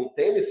nosso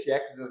espontâneo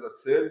CX as a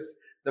Service.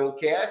 Então,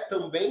 quer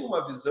também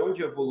uma visão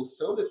de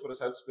evolução desse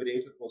processo de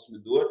experiência do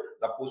consumidor,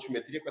 da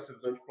postimetria com essa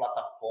visão de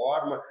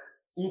plataforma,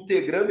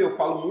 integrando, eu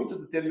falo muito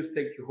do termo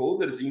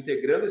stakeholders,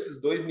 integrando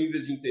esses dois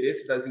níveis de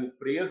interesse das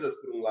empresas,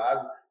 por um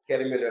lado, que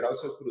querem melhorar os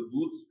seus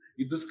produtos,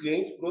 e dos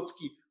clientes, por outros,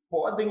 que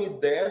podem e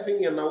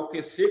devem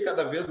enaltecer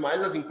cada vez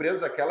mais as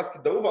empresas, aquelas que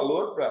dão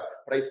valor para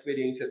a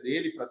experiência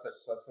dele, para a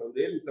satisfação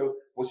dele. Então,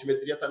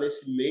 postimetria está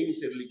nesse meio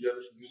interligando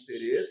esses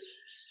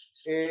interesses.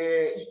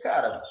 E,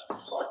 cara,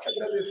 só te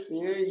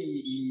agradecer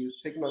e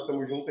sei que nós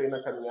estamos juntos aí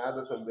na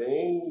caminhada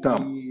também. Então.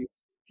 E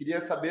queria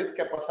saber se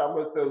quer passar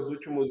os teus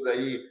últimos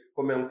aí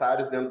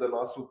comentários dentro do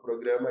nosso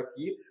programa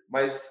aqui,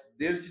 mas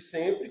desde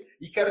sempre.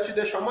 E quero te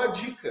deixar uma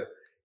dica,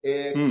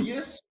 que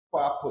esse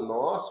papo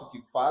nosso,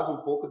 que faz um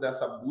pouco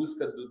dessa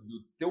busca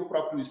do teu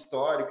próprio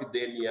histórico,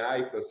 DNA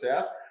e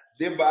processo,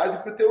 dê base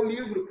para o teu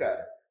livro,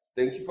 cara.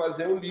 Tem que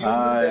fazer um livro.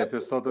 O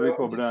pessoal está me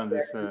cobrando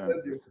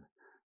isso.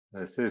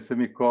 Você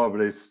me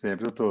cobra isso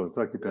sempre. Eu estou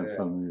aqui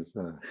pensando nisso.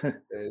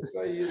 É isso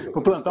aí.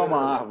 Vou plantar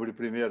uma árvore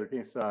primeiro,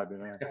 quem sabe,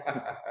 né?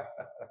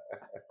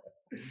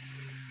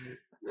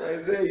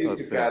 Mas é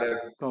isso,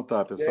 cara. Então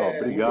tá, pessoal.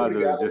 Obrigado,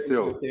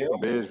 Dirceu. Um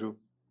beijo.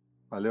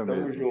 Valeu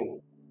mesmo. Tamo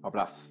junto. Um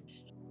abraço.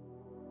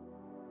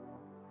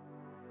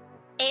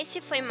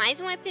 Esse foi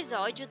mais um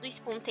episódio do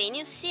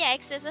Espontâneo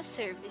CX as a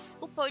Service,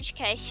 o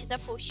podcast da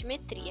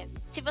Postimetria.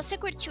 Se você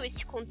curtiu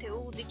esse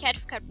conteúdo e quer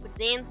ficar por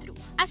dentro,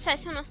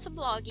 acesse o nosso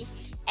blog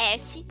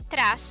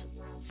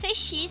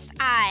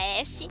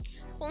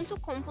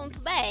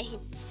s-cxaas.com.br.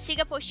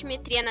 Siga a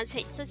Postimetria nas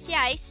redes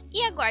sociais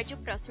e aguarde o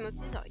próximo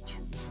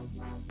episódio.